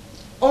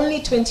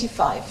 Only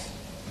 25.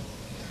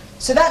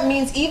 So that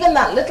means even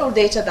that little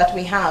data that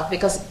we have,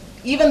 because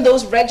even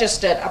those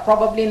registered are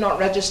probably not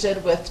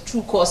registered with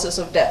true causes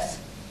of death.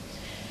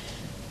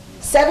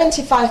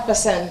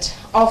 75%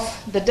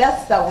 of the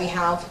deaths that we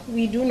have,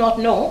 we do not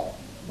know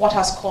what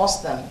has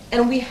caused them.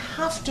 And we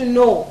have to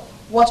know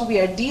what we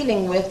are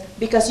dealing with,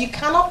 because you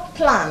cannot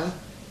plan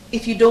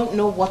if you don't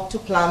know what to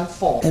plan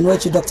for. And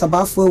what you Dr.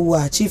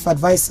 Bafo, Chief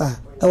Advisor,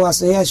 I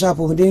was a sharp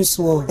of the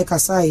so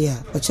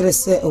Ekasaya, but you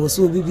say, was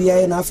so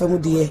BBI and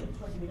Afamudie.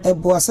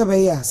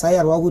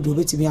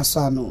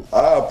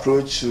 Our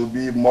approach should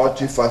be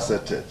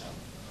multifaceted,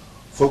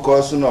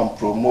 focusing on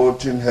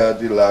promoting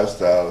healthy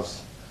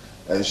lifestyles,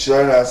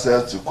 ensuring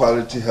access to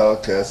quality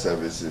healthcare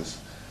services,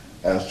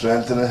 and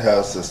strengthening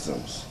health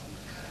systems.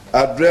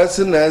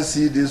 Addressing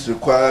NCDs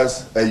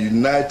requires a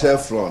united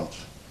front,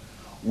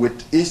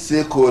 with each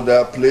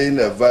stakeholder playing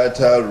a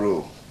vital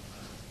role.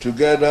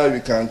 Together, we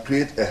can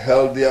create a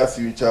healthier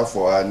future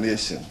for our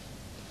nation,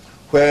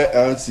 where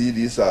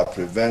NCDs are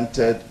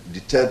prevented,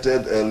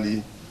 detected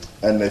early,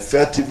 and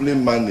effectively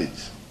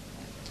managed.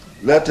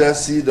 Let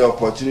us see the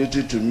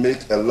opportunity to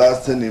make a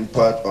lasting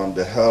impact on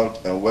the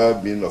health and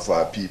well-being of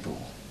our people.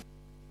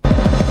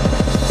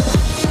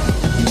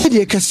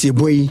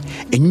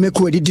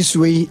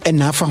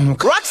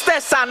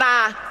 Rockstar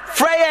Sana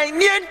Freya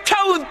Nien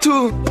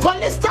Tautu.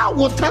 Polista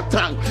water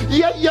tank.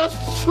 You're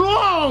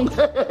strong.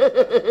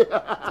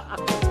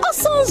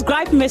 Oson's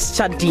gripe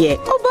mixture, dear.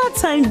 Over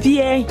time,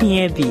 dear,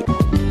 here be.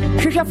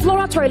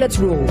 Flora toilet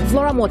roll,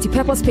 Flora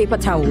multi-purpose paper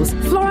towels,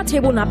 Flora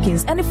table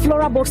napkins, and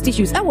Flora box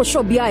tissues. I will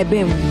show BI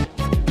BIM.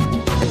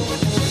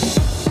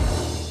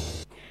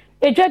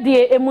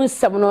 Ejadi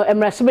emunsam no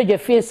emrasebe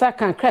fiensa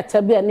kan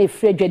krata bia na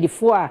efre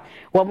adwadifo a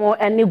wo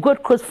any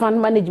Gold Coast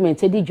Fund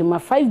Management edi djuma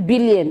 5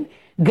 billion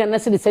Ghana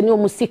cedis ani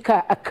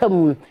omusika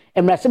akam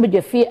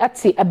emrasebe fie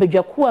ati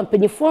abadwako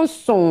ampanyifo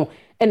nson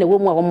ene wo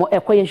mu a wo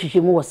ekoye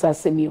nhihyimu wo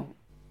sasemio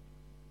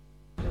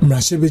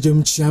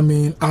Mrashebejem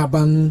Chairman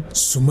Aban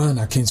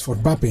Sumana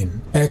Kingsford Babin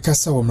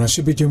Ekasa wa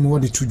Mrashebejem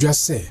wadi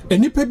tujase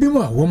enipa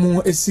bima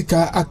womo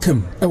esika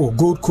akam ewo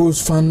Gold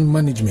Coast Fund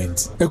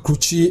Management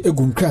ekruchi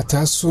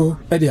egunkrata so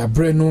ede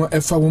abre no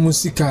efa womo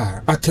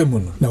sika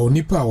akamu na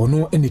onipa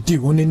wono enedi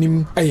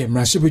wonenim eye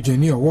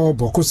Mrashebejeni owo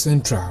Boko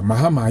Central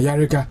Mahama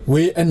Yarega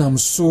we enam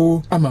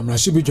so ama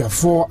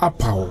Mrashebejafo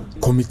apaw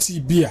committee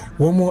bia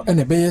womo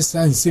enebeye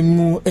sa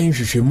nsemu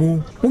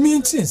enhwehwemu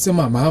umienti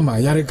nsema Mahama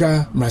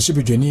Yarega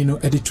Mrashebejeni no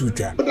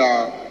Order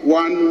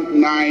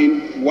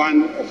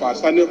 191 of our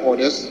standing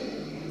orders,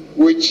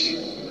 which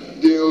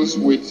deals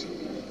with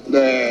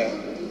the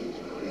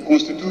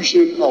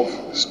constitution of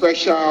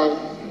special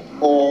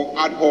or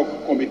ad hoc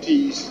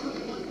committees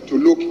to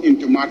look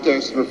into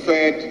matters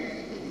referred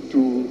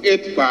to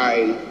it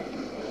by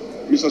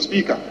Mr.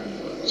 Speaker.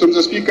 So,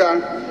 Mr.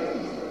 Speaker,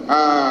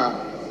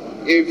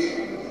 if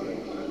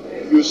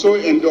you so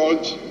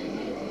indulge,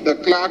 the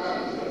clerk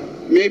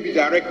may be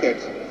directed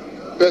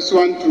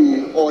pursuant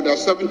to Order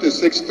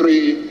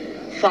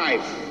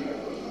 7635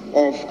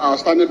 of our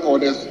standing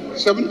orders,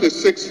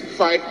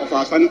 765 of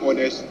our standing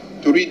orders,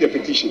 to read the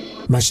petition.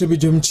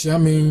 Mashebejum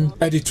Chairman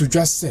Eddie to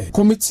just say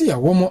committee a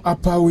womo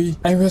apawi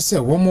and say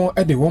womo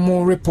ede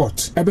womo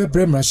report ebe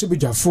bre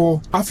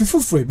Mashebejafo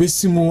afifufre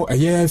besimo a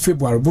year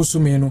February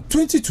bosumeno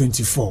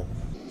 2024.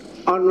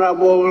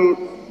 Honorable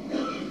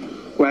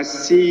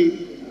Kwasi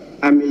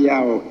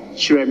Amiyao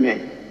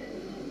Chireme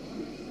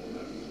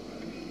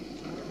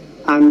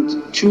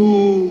and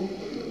two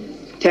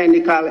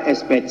technical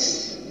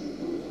experts,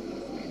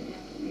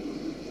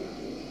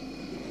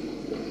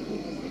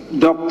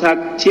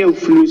 Dr.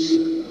 Theophilus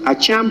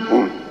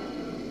Achampon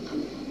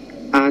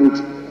and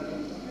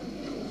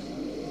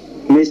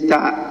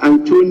Mr.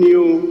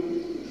 Antonio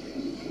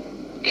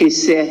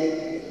Kese.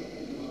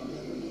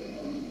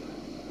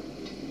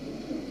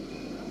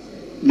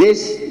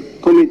 This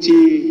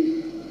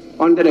committee,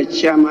 under the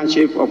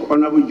chairmanship of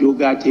Honorable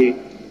Jogate,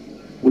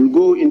 will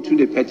go into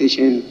the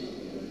petition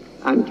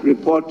and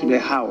report to the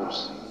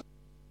House.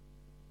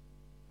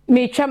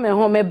 Me chame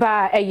home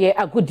ba eye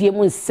agudie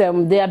mu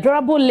nsem the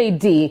adorable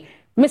lady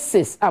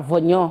Mrs.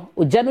 Avonyo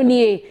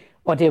Ojanunie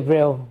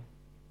Odebrel.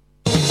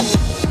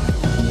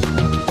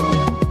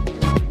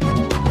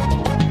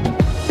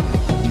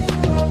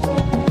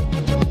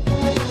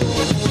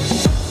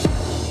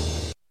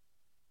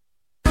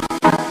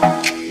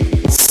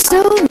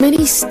 So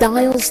many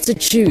styles to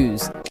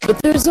choose, but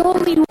there's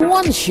only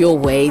one sure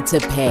way to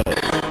pay.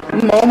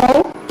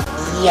 Momo?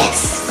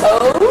 Yes.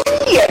 Oh,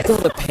 yeah.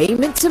 Got a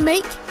payment to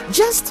make?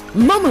 Just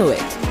Momo it.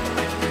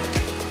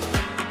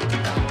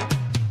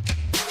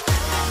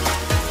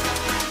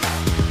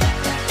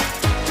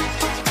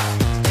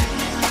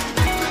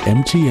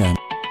 MTN.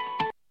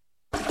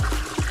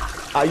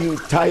 Are you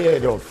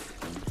tired of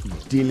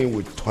dealing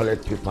with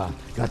toilet paper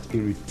that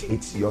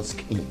irritates your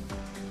skin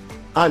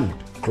and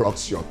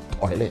clogs your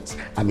toilets?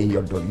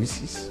 Your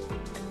dolices?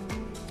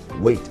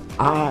 Wait,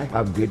 I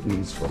have great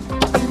news for you.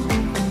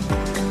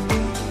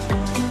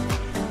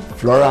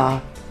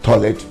 Flora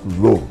Toilet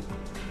Roll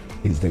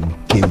is the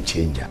game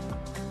changer.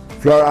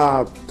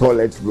 Flora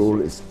Toilet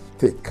Roll is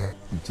thick,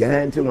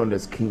 gentle on the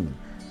skin,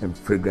 and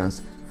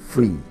fragrance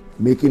free,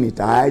 making it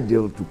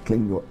ideal to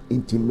clean your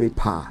intimate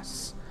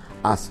parts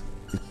as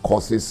it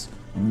causes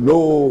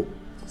no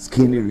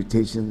skin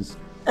irritations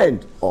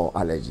and or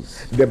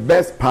allergies. The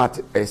best part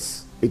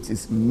is it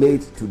is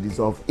made to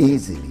dissolve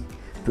easily,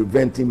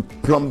 preventing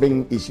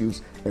plumbing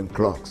issues and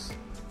clogs.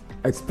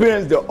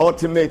 Experience the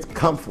ultimate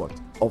comfort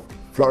of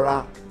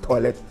Flora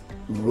Toilet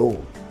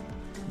Roll.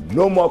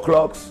 No more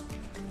clogs,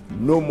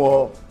 no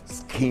more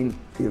skin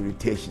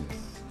irritations.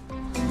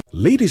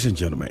 Ladies and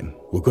gentlemen,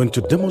 we're going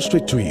to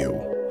demonstrate to you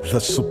the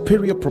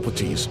superior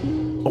properties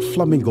of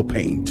Flamingo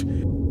paint.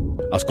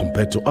 As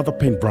compared to other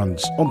paint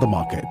brands on the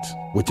market,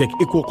 we take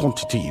equal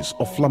quantities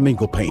of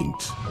Flamingo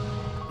paint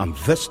and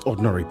this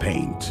ordinary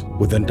paint.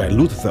 We then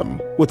dilute them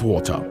with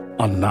water.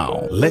 And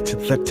now, let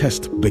the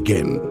test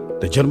begin.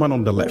 The gentleman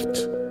on the left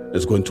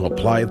is going to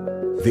apply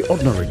the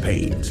ordinary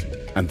paint,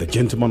 and the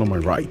gentleman on my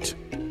right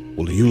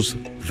will use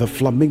the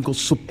Flamingo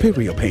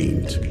Superior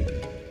paint.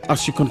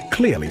 As you can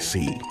clearly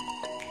see,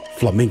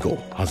 Flamingo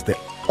has the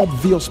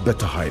obvious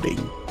better hiding.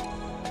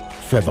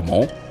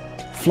 Furthermore,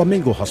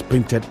 Flamingo has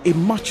painted a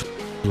much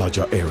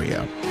larger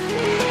area.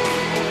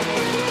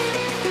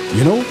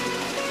 You know,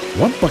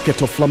 one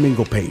bucket of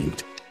Flamingo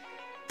paint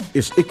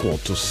is equal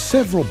to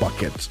several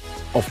buckets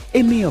of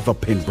any other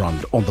paint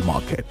brand on the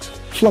market.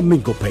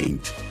 Flamingo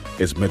paint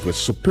is made with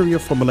superior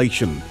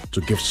formulation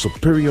to give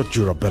superior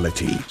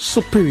durability,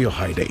 superior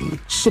hiding,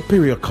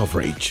 superior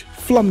coverage.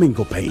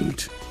 Flamingo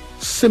paint,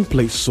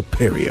 simply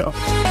superior.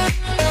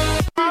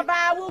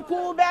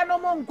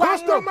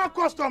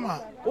 Customer.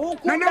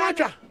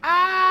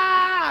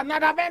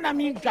 Nada bena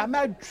mincha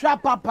me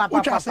papa.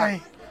 What you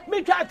saying?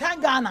 Me try 10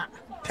 Ghana.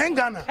 10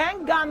 Ghana.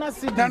 10 Ghana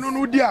cedis.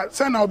 No dia,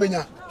 send now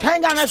benya.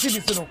 10 Ghana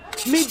cedis no.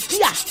 Me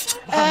dia.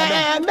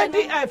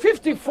 Me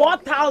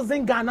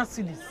 54,000 Ghana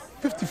cedis.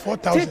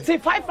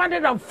 54,000.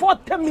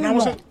 540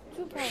 million.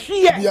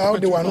 Yeah,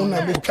 the one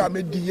na me try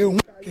me di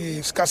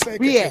skase.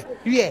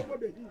 Yeah.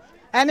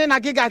 And then I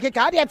kika ade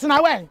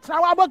tena we.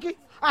 Tena wa boki.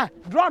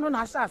 Draw no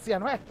na asase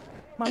no.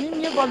 Mami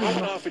me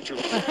volume.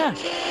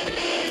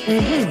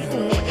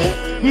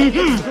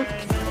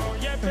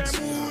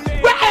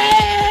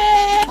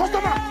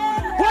 Customer.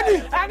 What?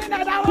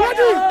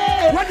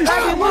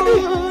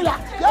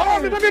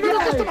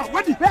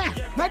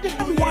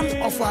 One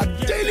of our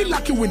daily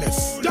lucky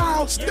winners.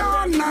 Dial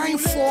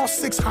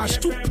 *946#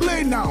 to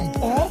play now.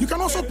 Or you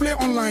can also play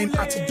online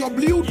at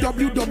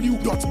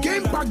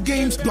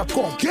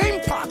www.gamepackgames.com.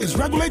 Game Park is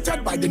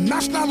regulated by the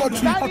National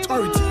Lottery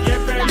Authority.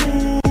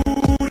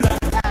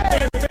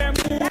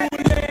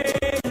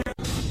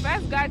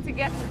 First guy to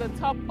get to the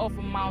top of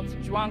Mount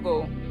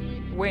Juango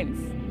wins.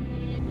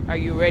 Are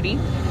you ready?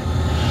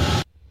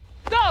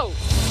 Go!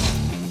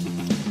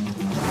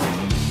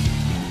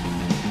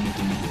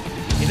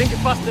 You think you're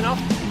fast enough?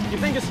 You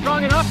think you're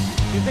strong enough?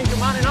 You think you're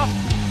man enough?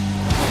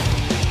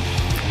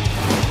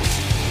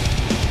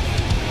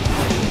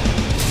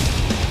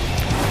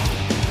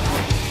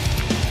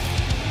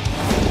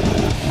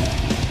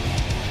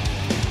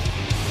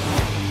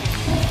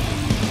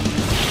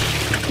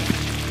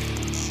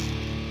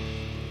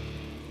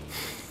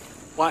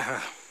 Why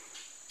her?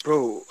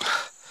 Bro,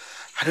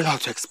 I don't know how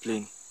to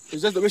explain.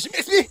 It's just the way she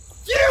makes me.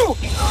 You!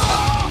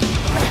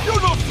 You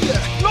no fear,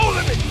 no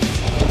limit.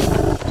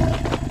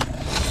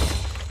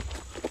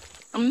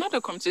 I'm not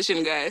a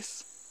competition,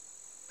 guys.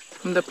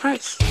 I'm the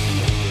prize.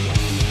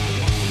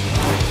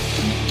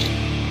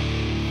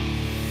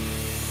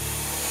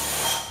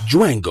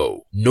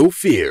 Juango, no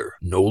fear,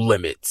 no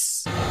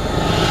limits.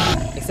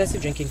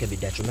 Excessive drinking can be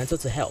detrimental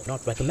to health.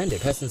 Not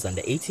recommended. Persons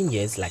under 18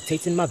 years,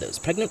 lactating mothers,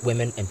 pregnant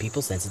women, and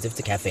people sensitive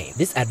to caffeine.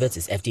 This advert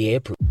is FDA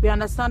approved. We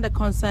understand the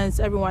concerns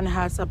everyone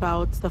has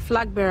about the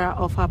flag bearer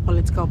of our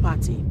political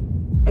party.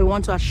 I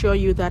want to assure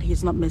you that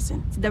he's not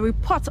missing. The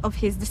report of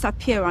his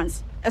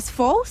disappearance is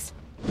false?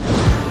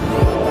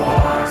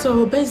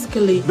 So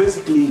basically,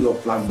 your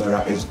flag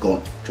bearer is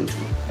gone,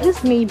 totally.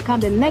 This may become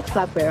the next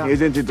flag bearer.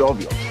 Isn't it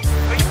obvious?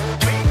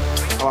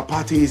 Our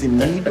party is in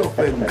need of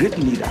a great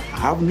leader. I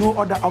have no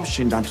other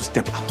option than to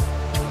step up.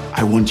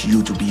 I want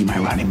you to be my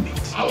running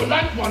mate. I would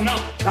like to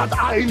announce that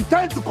I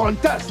intend to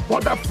contest for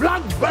the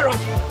flag bearer.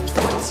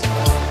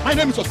 My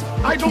name is Ossie.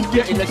 I don't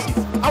fear elections.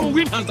 I will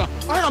win hands down.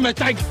 I am a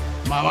tiger.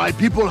 My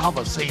people have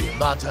a saying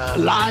that a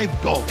live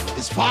dog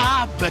is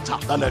far better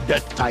than a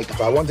dead tiger.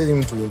 So I wanted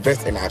him to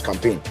invest in our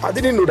campaign. I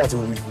didn't know that he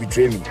would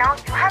betray me. Now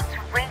you have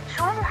to bring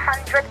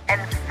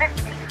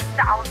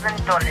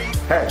 $250,000.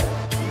 Hey,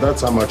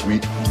 that's how much you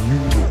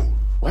know.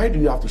 Why do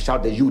you have to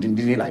shout the youth in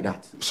Disney like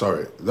that?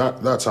 Sorry,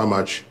 that's how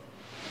much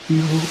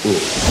you owe.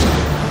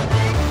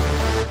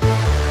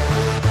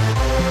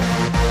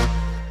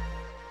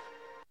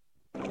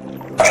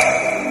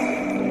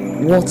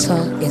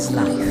 Water is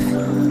life.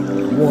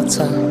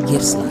 Water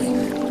gives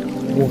life.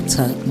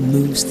 Water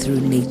moves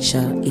through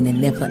nature in a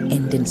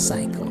never-ending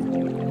cycle.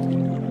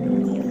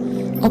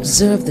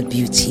 Observe the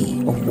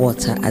beauty of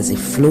water as it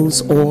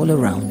flows all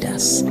around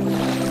us,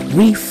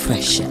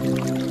 refreshing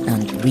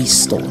and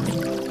restoring.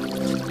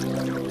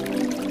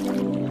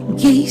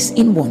 Gaze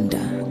in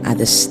wonder at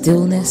the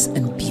stillness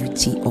and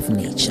beauty of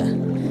nature.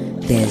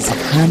 There's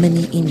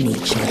harmony in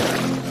nature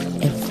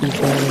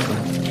everywhere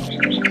around.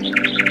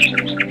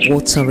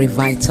 Water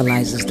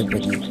revitalizes the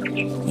body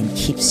and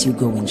keeps you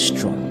going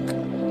strong.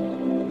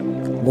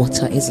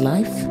 Water is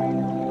life.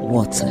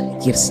 Water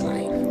gives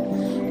life.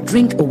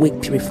 Drink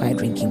Awake Purified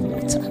Drinking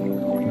Water.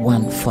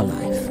 One for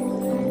life.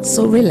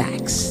 So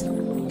relax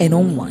and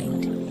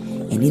unwind,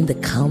 and in the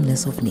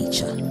calmness of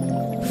nature,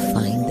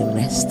 find the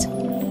rest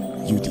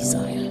you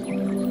desire.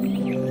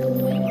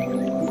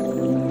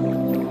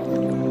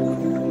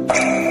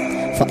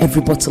 For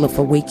every bottle of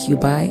Awake you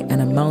buy, an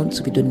amount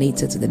to be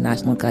donated to the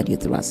National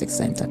Cardiothoracic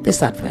Center.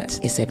 This advert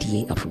is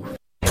FDA approved.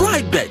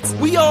 Pride Bets,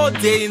 we all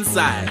day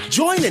inside.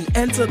 Join and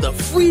enter the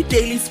free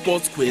daily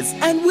sports quiz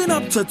and win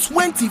up to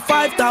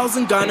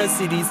 25,000 Ghana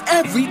cedis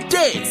every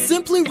day.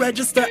 Simply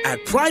register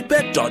at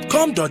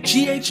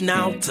pridebet.com.gh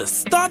now to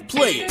start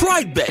playing.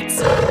 Pride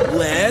Bets,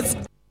 let's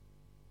go.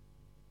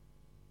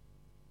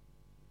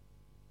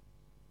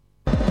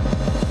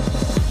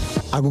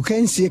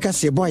 Agukensie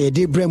kase boy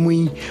de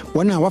bremu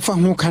wana wafa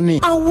ho kane.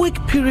 Awake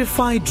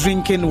Purified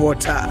Drinking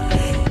Water.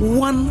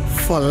 One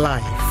for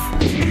life.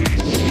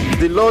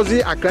 The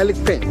Lozi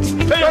acrylic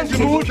paint. Paint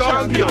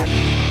champion.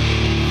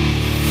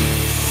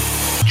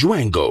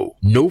 Juango,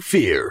 no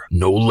fear,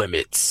 no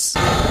limits.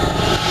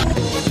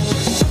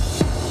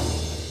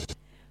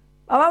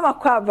 Mama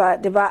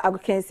Kwaba, deba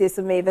agukensi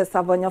sume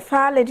vesavonyo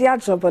fa lady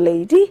ajobo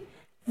lady.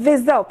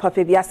 Vizel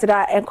Papi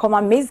Biasida and Comma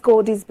Miss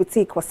Goldie's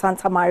Boutique was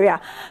Santa Maria.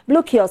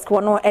 Blue Kiosk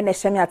wano ene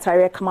shemi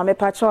atare kama me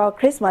pacho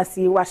Christmas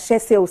yi wa share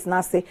sales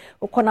nase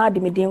ukona di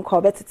medin ko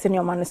betete ne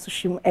omane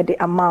sushim ede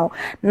amao.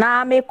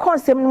 Na me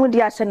konsem no di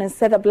ahye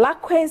said the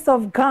Black Queens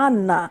of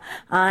Ghana.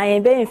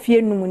 I be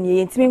mfie numu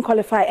ni ntimi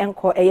qualify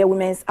enko eye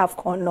women's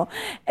AFCON no.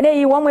 Ene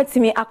yi won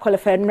wetimi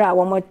qualify nra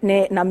won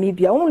ne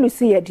Namibia. Won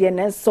lusi ye de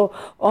ne so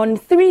on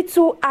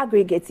 3-2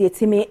 aggregate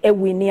yetimi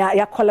ewinia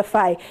ya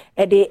qualify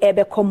ede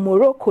ebe kom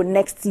Morocco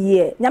next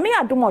year. Nyame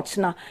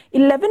adumochna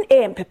 11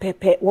 AM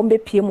pepepe wombe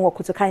PM wo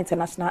Kotoka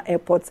International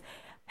Airport.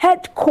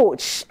 Head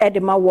coach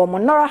Edema wo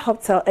Monora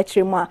Hotel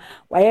Echrimwa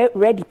waye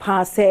ready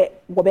pa say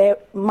wobe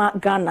ma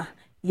Ghana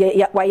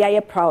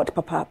ye proud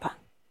papa.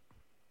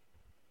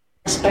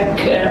 Back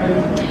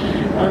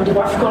on the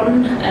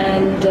AFCON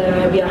and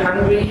we are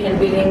hungry and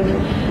willing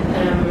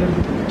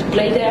to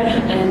play there,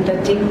 and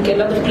I think a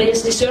lot of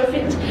players deserve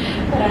it.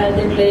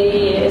 They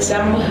play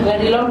some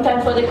very long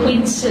time for the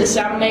Queens,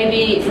 some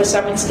maybe for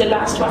some it's the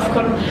last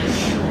AFCON.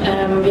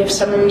 We have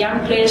some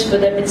young players, for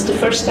them it's the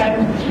first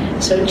time.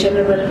 So in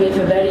general we have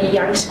a very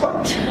young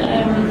squad.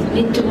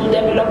 Need to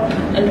develop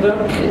and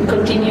work and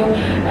continue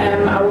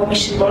our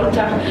mission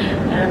Volta.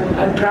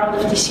 I'm proud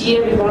of this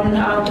year. We won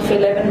out of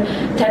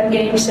 10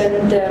 games,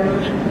 and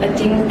I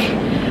think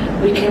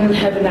we can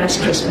have a nice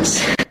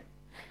Christmas.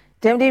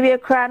 Dem dey we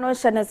cry no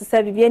channel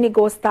say be any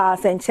go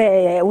stars and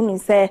che unu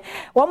say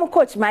one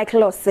coach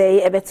Michael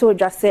say e beto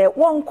dwa say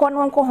won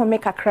ko home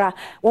kakra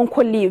won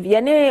ko leave ye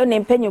ne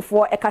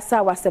mpanyufo e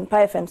kasa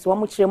wasempa FM so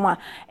wo kire mu a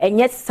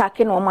enye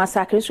sake no ma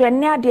sake so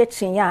ene ade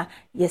chinya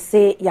ye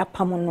say ya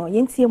pam no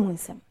yentie mu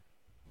nsem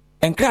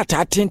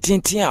enkrata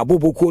tintintin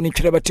aboboko ni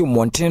twere beti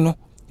monten no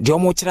de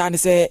omo kira ne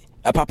say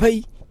papa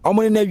yi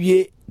omo na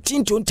wie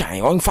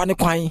tintontan on fa ne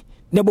kwan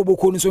ne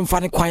boboko no so mfa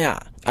ne kwan a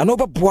ano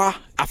beboa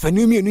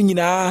afanu mienu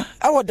nyina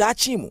awo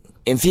daachi mu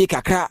emfie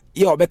kakra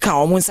ye obeka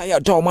omo nsa ye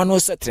do omo no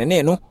so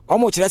trene no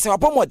omo kire se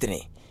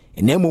wapomodene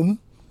enemum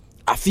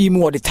afi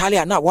mu od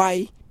Italia na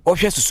why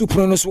ohwe susu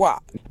pro no so a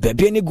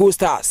bebie ni Gold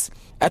Stars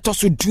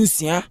etoso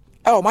dunsia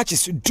o match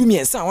su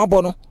dumiensa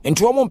wabo no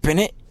enti omo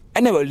mpene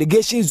ena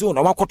relegation zone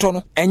o makoto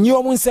no enye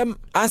omo nsem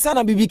ansa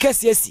na bibi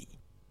kasiasi.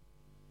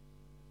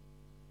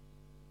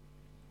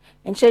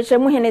 Ncheche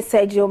muhene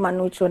Sergio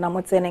Manucho na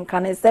motene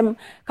nkanesem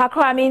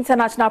kakra mi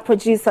international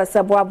producer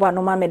seboabo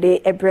no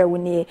mamede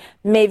ebrewuni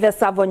Mave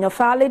Savonyo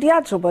fa lady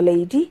ajobo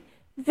lady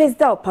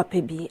Vizdal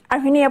papebi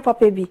ahwene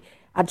papebi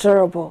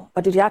adorable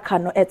odidi aka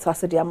no eto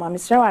asede ama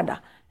Mr.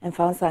 Wada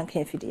emfa nsan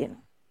kan fidie no.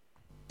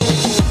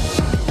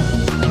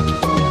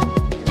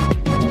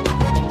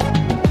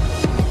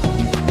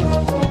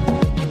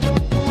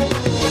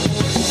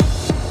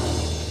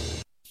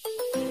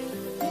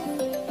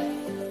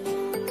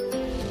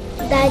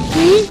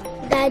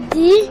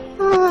 Daddy,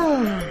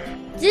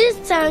 this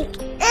tank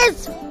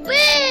is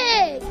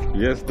big.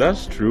 Yes,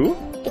 that's true.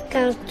 It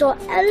can store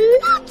a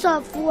lot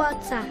of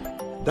water.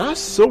 That's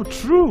so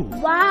true.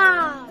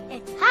 Wow,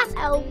 it has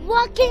a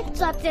working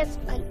tortoise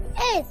on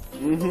it.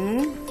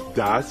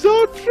 That's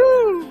so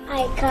true.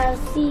 I can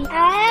see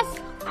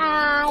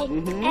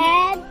S-I-N-T-E-X.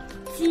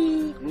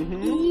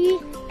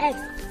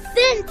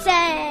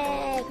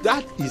 Syntax.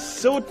 That is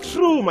so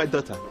true, my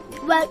daughter.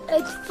 When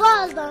it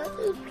falls down,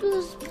 it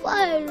will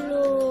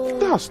spoil.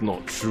 That's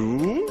not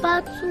true.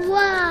 But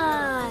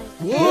why?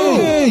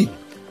 Hey!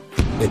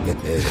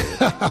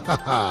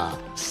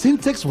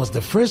 Syntax was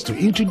the first to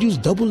introduce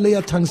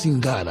double-layer tanks in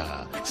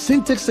Ghana.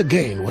 Syntax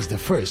again was the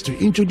first to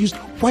introduce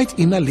white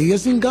inner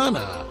layers in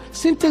Ghana.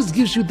 Syntax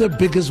gives you the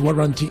biggest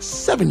warranty,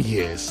 7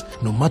 years.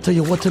 No matter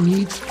your water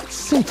needs,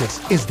 Syntax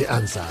is the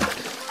answer.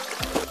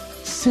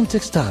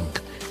 Syntax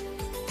tank.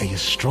 Are you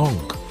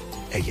strong?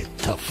 Are you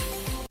tough?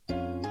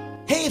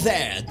 Hey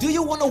there, do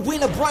you want to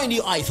win a brand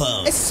new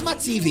iPhone, a smart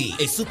TV,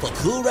 a super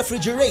cool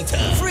refrigerator,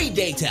 free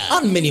data,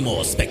 and many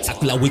more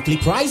spectacular weekly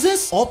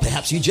prizes? Or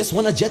perhaps you just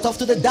want to jet off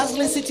to the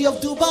dazzling city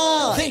of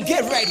Dubai? Then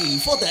get ready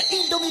for the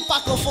Indomie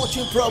Pack of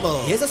Fortune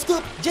promo. Here's a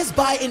scoop. Just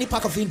buy any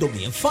pack of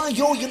Indomie and find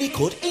your unique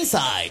code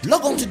inside.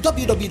 Log on to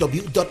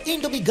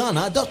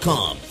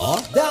www.indomieghana.com or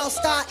dial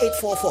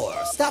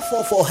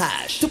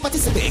 *844*44# to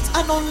participate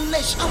and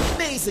unleash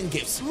amazing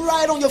gifts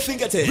right on your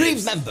fingertips.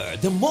 Remember,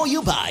 the more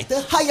you buy, the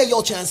higher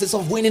your chances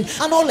of winning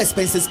an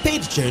all-expenses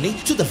paid journey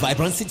to the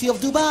vibrant city of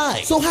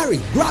Dubai. So hurry,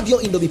 grab your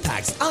Indomie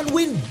packs and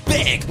win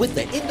big with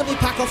the Indomie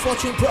Pack of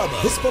Fortune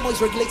promo. This promo is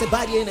regulated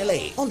by the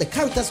NLA on the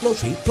Caritas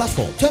Lottery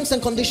platform. Terms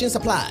and conditions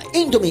apply.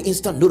 Indomie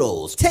instant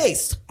noodles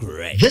taste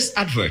great. This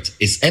advert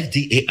is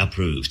FDA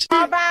approved.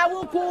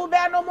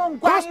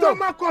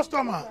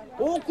 Customer.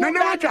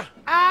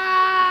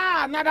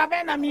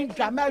 Nadabena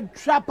minja me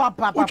trapa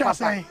papa.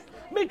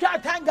 Me try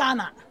 10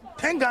 Ghana.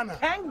 10 Ghana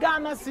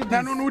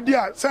cedis. No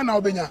dia say na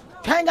obenya.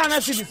 10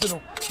 Ghana cedis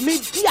no. Me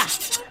dia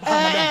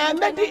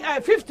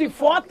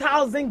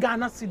 54,000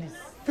 Ghana cedis.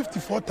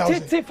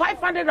 54,000.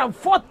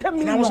 540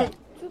 million.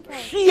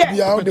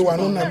 Yeah, the one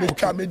on the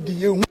camera,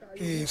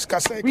 is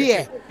Cassette.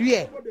 Yeah.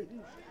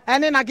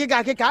 And then I kick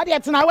out it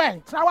now.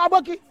 Now I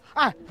book it.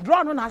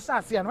 Drawn on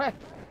assassin.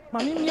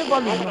 Mammy, you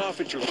volume.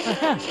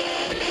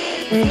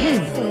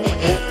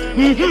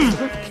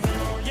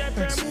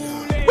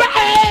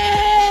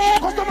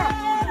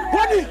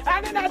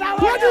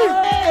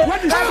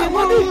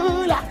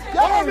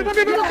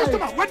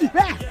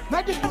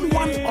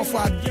 One of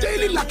our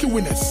daily lucky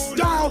winners.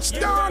 Dial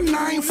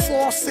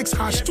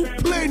 *946# to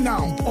play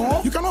now.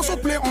 Or you can also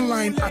play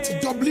online at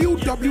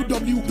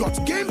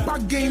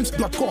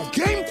www.gamepackgames.com.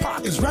 Game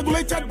Park is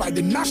regulated by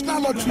the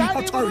National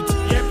Lottery Authority.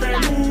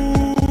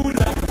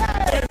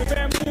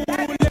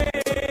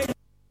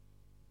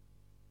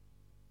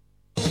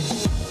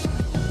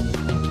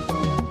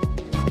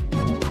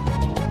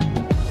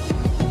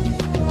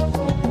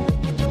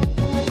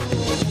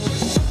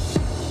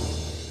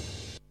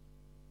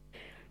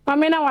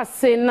 Mamena was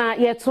saying na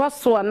yetwa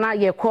so na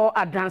yekọ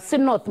Adanse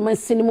North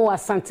Mansinimu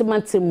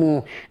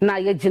Asantemantemu na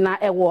yegina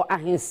ewo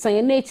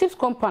ahensan na chiefs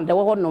compound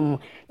ewo honom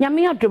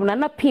nyame adom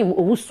na pim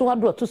owuso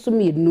ado to so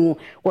mienu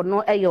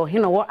wono eyo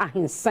hena wo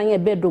ahensan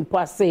ebedompo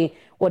ase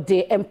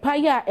wode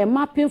empire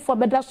emapim for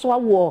beda so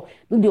awo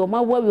ndi o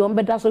ma wawi on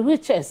beda so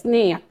riches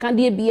ne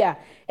akande bia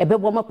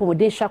ebebo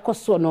mapomode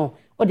hwakoso no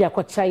ode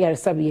akocha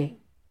yaresabe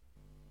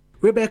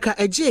Rebecca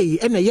Ajay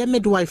and a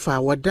midwife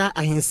wada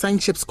ahensan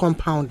chips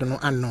compound no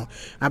ano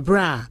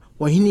abra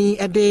wahini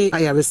ede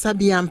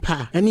ayaresabia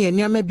mpa ene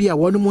eniama bia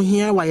wono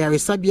hia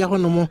wayaresabia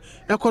hono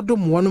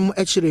ekodom wono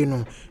akire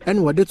no ene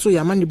wode to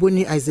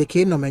yamaniboni Isaac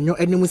no menyo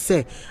anim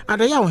se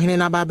adaya ohene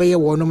na baba ye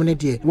wono ne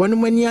de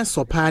wono ani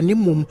asopa ne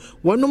mum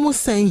wono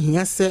san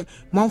hia se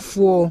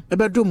manfo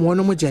ebedom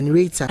wono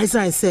generator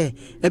esan se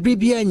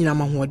ebribia nyina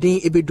mahoden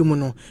ebedum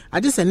no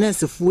ade se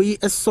nurse fo yi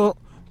eso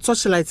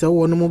torchlight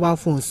on the mobile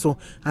phone so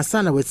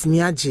asana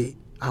wetimi age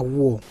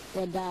awo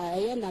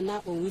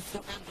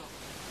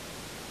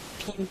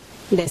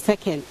the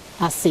second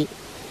I see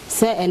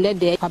say and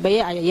the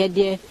abaye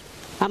ayede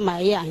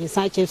amaye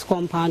ahensan chiefs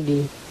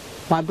compound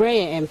wa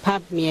brain and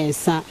pap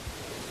miensa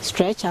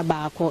stretch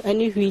abako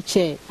any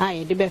wheelchair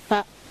aye de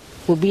befa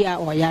obi a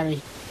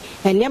oyare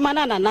enyema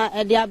na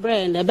e de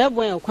abrain e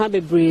bebo en kwa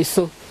bebre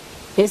so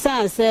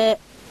esan say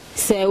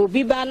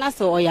obi ba na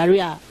so oyare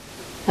a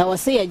I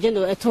was say a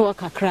general eto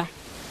kakra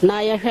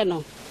na ye hwe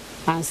no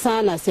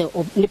ansa na say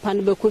nipa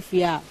no be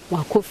kofia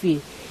wa kofi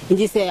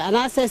ndi say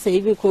anasa say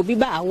ibi ko bi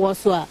ba awo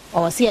so a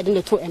o say ye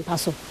de to empa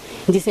so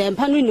ndi say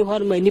empa no ni ho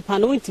no nipa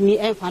no ntimi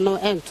emfa no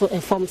ento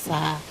efom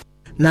saa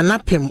na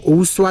napem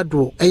owuso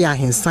ado eya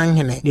ahensan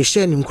hene de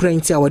hye ni nkura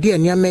nti a wode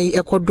aniama yi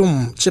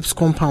ekodom chips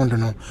compound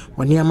no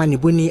woni ama ne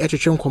boni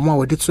etwetwe nkomo a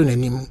wode to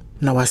nanim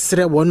na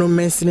wasre wono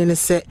mensine ne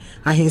se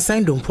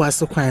ahensan dompo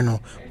aso kwan no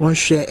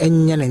wonhwe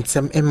enya ne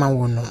ntem ema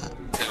wono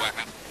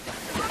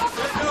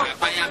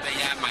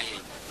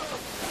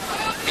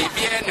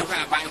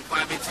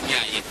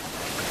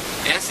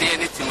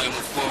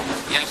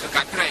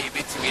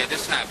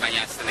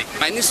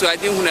Mani so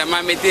ade hu na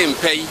ma me de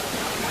mpai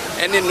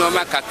ene no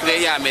ma kakra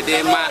ya me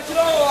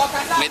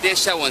de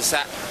sha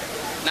wonsa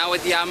na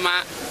wodi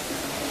ama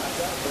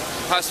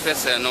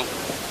hospital no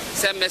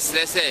se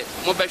mesre se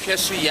mo behwe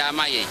su ya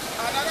ma ye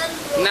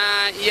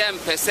na ye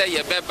mpese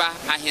ye beba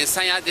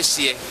ahensan ade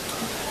hye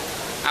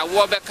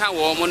awo beka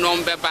wo mo no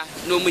mbeba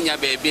no munya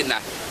ba bi na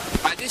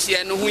ade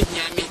hye no hu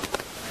hia mi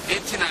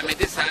enti na me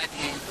de sa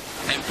ade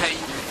mpai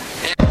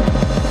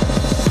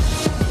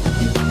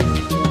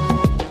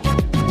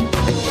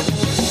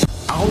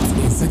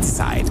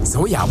insecticide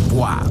so ya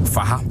boa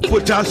faha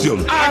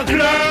potassium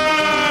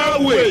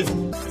agraway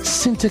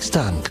Syntax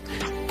tank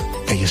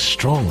are you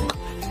strong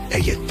are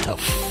you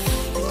tough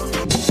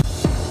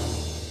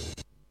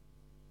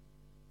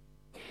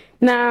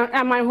na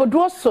amai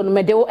hodoso no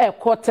mede wo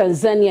ekọ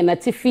Tanzania na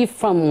tifi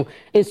fam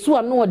esu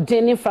ano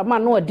odeni fam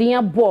ano odin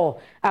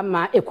abo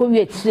ama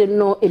ekowie kire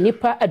no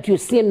enipa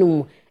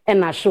aduosienum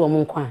ena hwe wo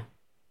nkwa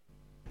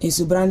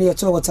Isubrani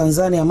yeto wa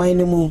Tanzania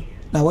mainemu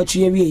na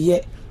wachi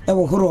ye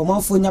ewo horo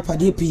manfo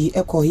nyapade pi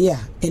ekohia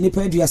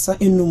enipa aduasa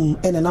enum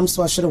ena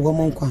namso ahwere wo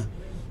nkwa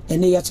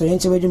ene ya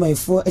toyenche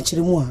badwumaifo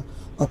akire mu a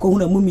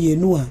wakohuna mu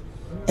mienu a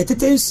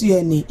etete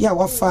nsuani ya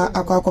wafa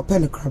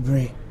akwakopen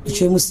krabre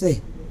etwemu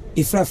se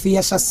ifrafi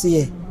ya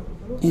hyase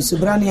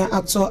Isubrani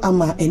ato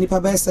ama enipa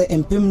bese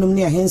empemnum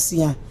ne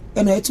ahensia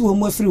ena etu wo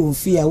mu afiri wo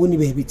fi a woni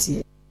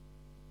baabiti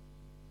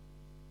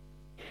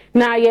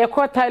na ye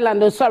ko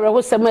Thailand so awe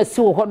ho sema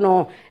si wo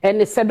no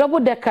ene se double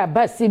decker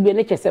bus bi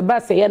ne chese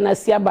bus ye na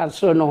si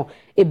abanso no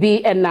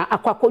ebi ena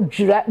akwakọ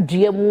dwura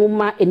dua mu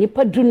ma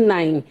enipa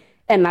dunan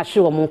ena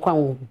hwe wo nkwa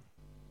wo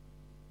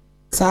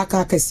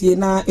Saka kasie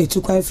na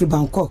etukwan free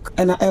Bangkok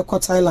ena eko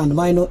Thailand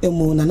maino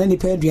emu na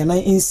nipa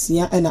aduanan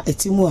ensia ena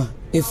etimu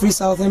a free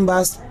Southern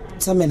Bus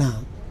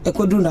Terminal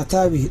ekodu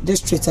Natawi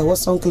district e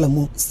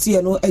Wosonkla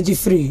stie no agi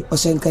free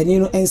oshenkani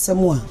no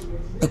ensemu a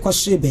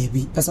ekohwe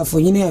baabi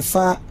pasafonyini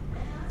afa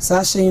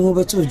sa hyen ho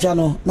beto dwa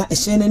no na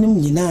ehyen nanim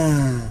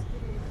nyina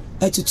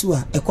atutu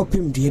a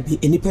ekopem dua bi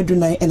enipa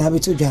dunan ena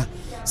beto dwa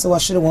se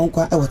wahwere won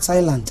kwa e wo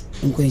Thailand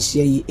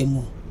nkwanhia yi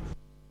emu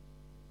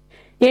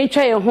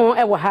Yɛntwa yɛn ho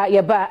ɛwɔ ha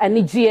yɛba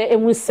anigye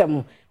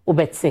emusɛm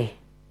obɛte.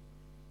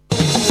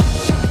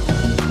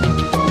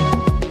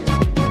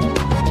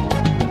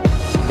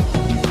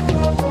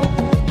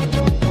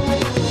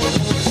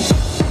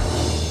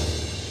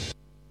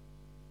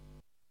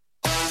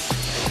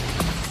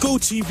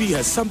 GoTV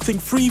has something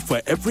free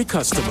for every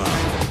customer.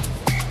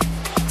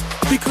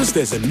 Because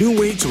there's a new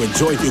way to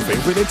enjoy your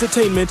favorite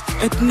entertainment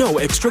at no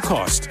extra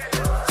cost.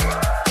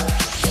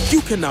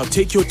 You can now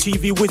take your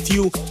TV with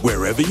you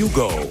wherever you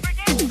go.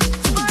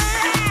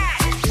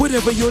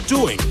 Whatever you're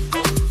doing.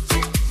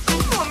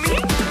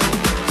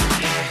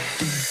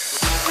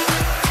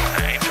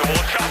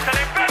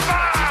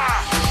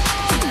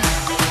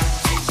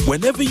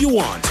 Whenever you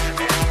want.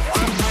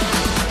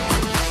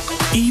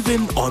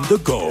 Even on the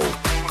go.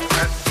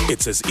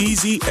 It's as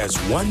easy as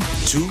 1,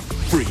 2,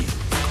 3.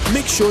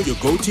 Make sure your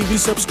GoTV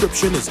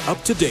subscription is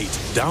up to date.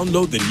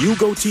 Download the new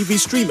GoTV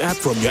Stream app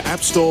from your app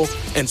store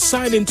and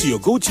sign into your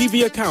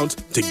GoTV account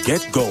to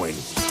get going.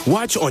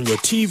 Watch on your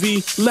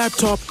TV,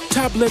 laptop,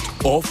 tablet,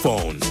 or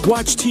phone.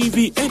 Watch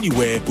TV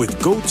anywhere with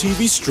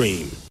GoTV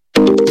Stream.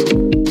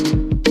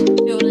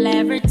 You'll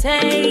never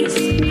taste.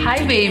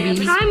 Hi,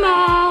 baby. Hi,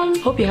 Mom.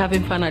 Hope you're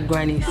having fun at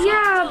Granny's.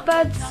 Yeah,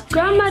 but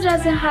Grandma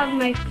doesn't have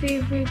my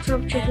favorite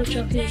top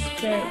chocolate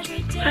spread.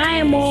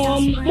 Hi,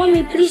 Mom.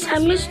 Mommy, please, I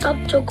missed top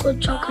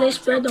chocolate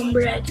spread on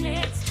bread.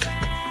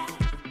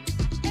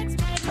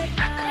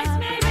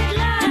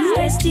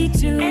 Tasty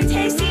too. And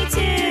tasty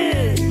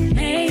too.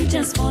 Made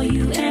just for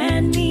you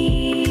and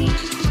me.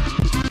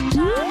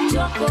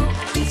 Choco,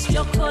 it's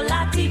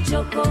chocolate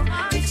choco.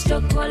 It's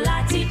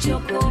chocolate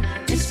choco.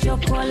 It's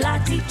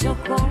chocolate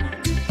choco.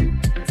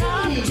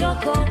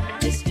 Choco,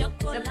 it's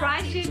chocolate.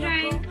 Surprise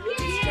children.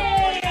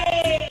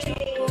 Yay!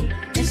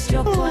 It's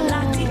chocolate.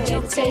 The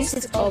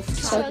taste of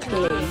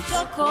chocolate.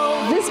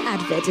 This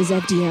advert is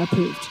FDA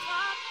approved.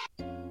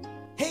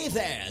 Hey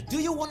there, do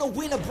you want to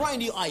win a brand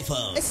new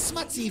iPhone, a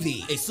smart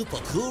TV, a super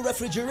cool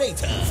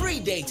refrigerator, free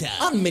data,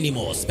 and many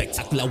more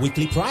spectacular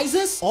weekly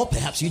prizes? Or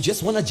perhaps you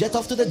just want to jet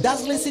off to the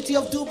dazzling city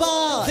of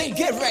Dubai? Then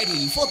get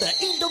ready for the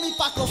Indomie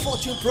Pack of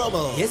Fortune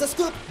promo. Here's a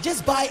scoop.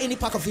 Just buy any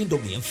pack of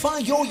Indomie and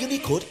find your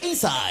unique code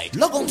inside.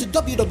 Log on to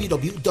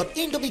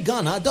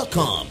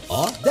www.indomieghana.com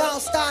or dial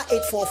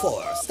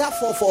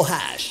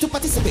 *844*44# to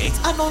participate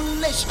and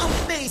unleash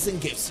amazing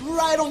gifts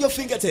right on your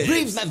fingertips.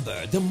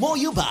 Remember, the more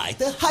you buy,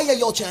 the higher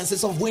your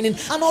chances of winning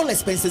an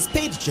all-expenses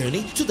paid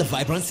journey to the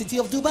vibrant city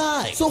of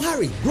Dubai. So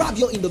hurry, grab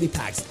your Indomie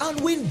packs and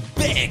win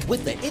big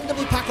with the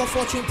Indomie Pack of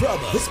Fortune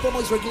promo. This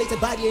promo is regulated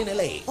by the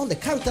NLA on the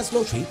Caritas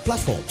Lottery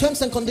platform.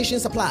 Terms and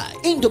conditions apply.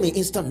 Indomie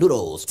instant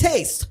noodles.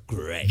 Taste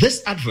great.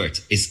 This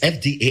advert is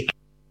FDA.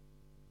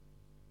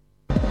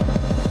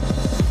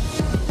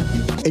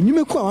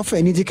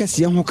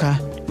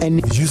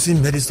 Using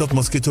Medistop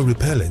mosquito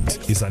repellent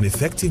is an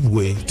effective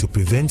way to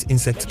prevent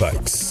insect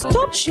bites.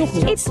 Stop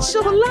sugar. It's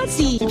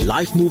chocolate.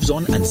 Life moves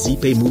on and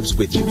ZPay moves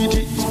with you.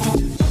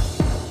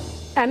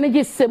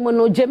 Anegi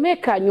semono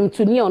Jamaica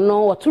nyumtuni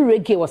ono watu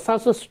reggae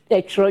wasanso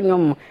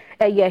echronyum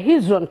eye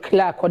Hizron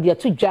Clark odi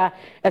atudwa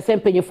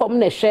esempenye form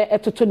na hye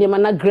etoto ne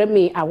mana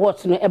Grammy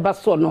Awards no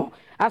ebaso no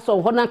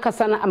aso hona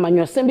nkasa na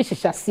amanyosem bi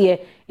hyehyase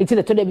enti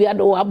de to de bi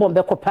ado abom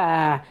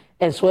bekopa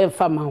enso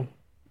emfama.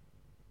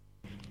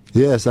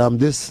 Yes,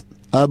 this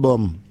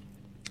album,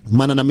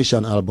 Man on a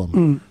Mission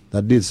album,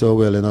 that did so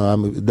well, you know.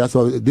 That's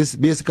what this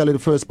basically the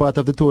first part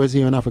of the tour is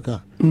here in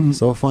Africa.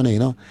 So funny, you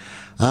know.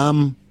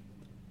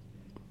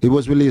 It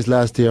was released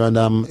last year, and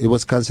it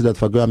was considered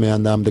for Grammy,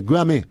 and the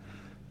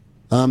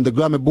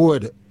Grammy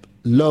board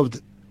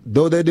loved,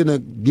 though they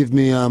didn't give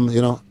me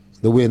you know,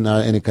 the win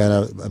or any kind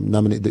of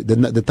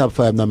the top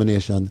 5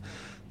 nomination.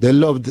 They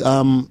loved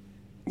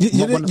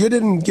You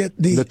didn't get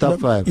the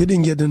top 5. You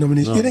didn't get the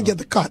nomination. No, you didn't get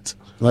the cut.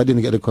 No, I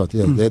didn't get the cut.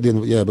 Yeah, they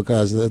didn't. Yeah,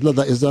 because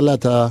it's a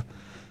lot.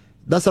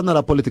 That's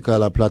another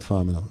political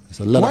platform. You know, it's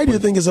a lot. Why do you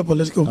think it's a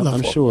political platform?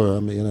 I'm sure.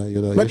 I mean,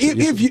 you know. But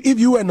if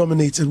you were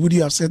nominated, would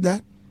you have said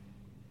that?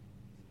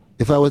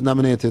 If I was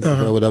nominated,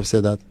 I would have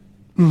said that.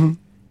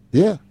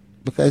 Yeah,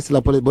 because it's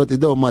a political. But it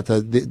don't matter.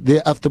 They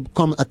have to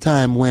come a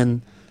time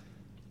when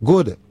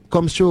good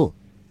comes true.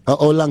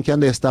 How long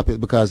can they stop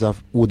it because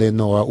of who they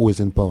know or who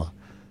is in power?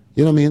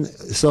 You know what I mean?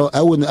 So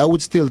I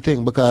would still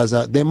think, because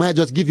they might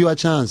just give you a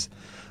chance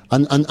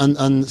and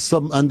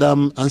still you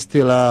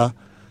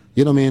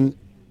know what I mean,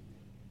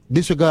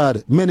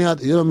 disregard many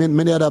other, you know what I mean,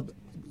 many other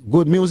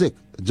good music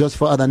just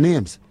for other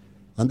names,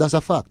 and that's a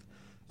fact.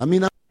 I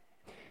mean,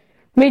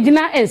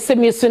 Medina and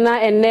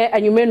Semisuna and Ne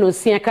and you may no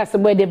see a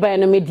castaway de by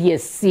no media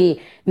see.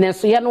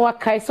 Nensoyano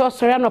Kaiso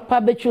Sorano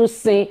Pabechu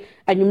say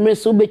and you may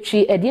so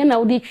bechi at the end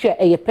of the chair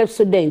a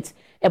president.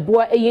 A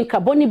boy a yin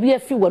carboni be a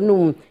few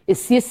wanum, a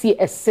CC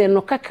a sen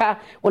no kaka,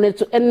 on it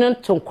to enen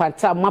ton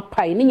quanta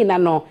mapai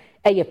ninano,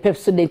 a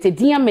president, a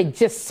dear me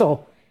just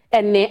so,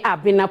 and ne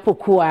abina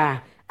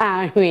pokua,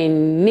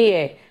 when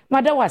near.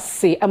 Mother was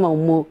say a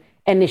momu,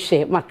 and a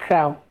share my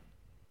crow.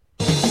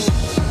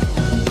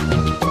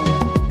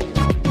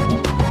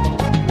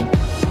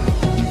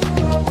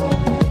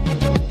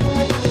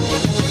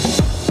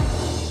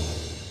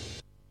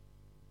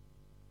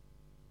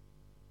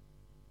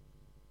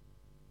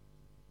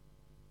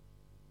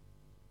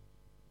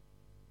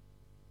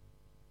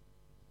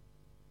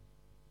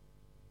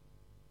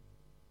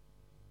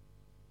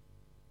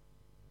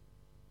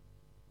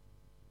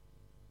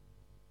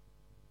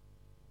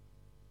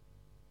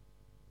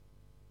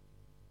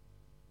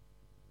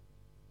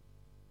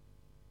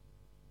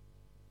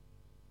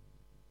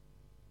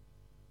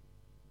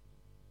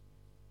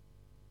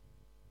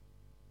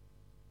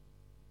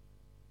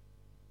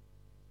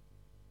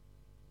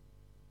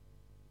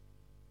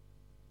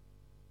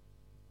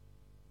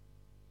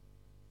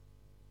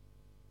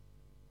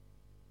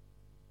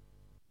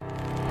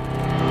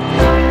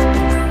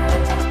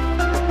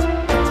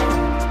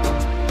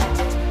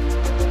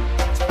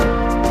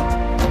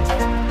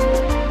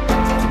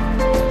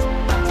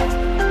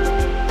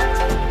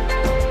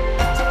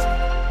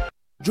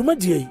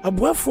 dwumadie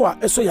aboafo a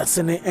eso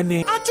yasene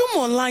ene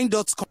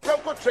atumonline.com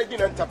Temple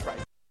Trading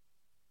Enterprise.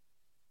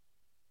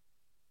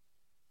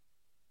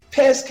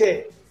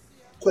 Pesque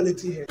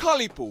quality hair.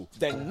 Calipo,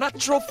 the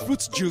natural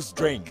fruit juice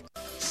drink.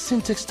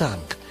 Syntex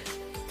tank.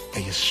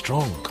 Are you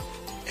strong?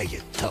 Are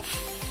you tough?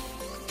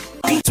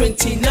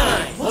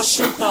 B29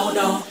 washing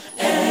powder.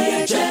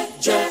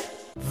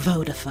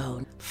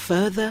 Vodafone.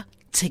 Further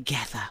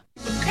together.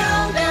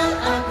 Countdown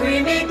of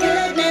creamy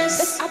goodness.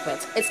 This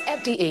advert is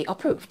FDA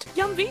approved.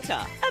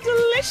 Yumvita, a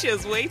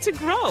delicious way to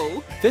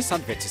grow. This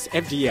advert is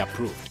FDA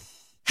approved.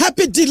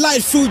 Happy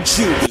delightful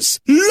juice,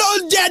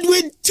 loaded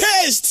with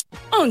taste.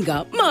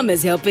 Onga,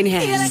 Mama's helping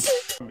hands.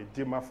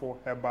 Medimafo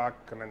Herbal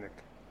Clinic.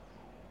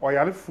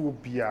 Oyalefo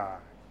bia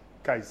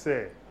kai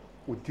say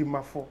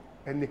udimafo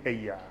ene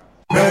heya.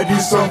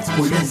 Medicine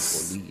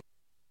Police.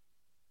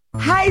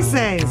 High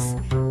sense,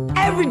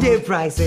 everyday prices.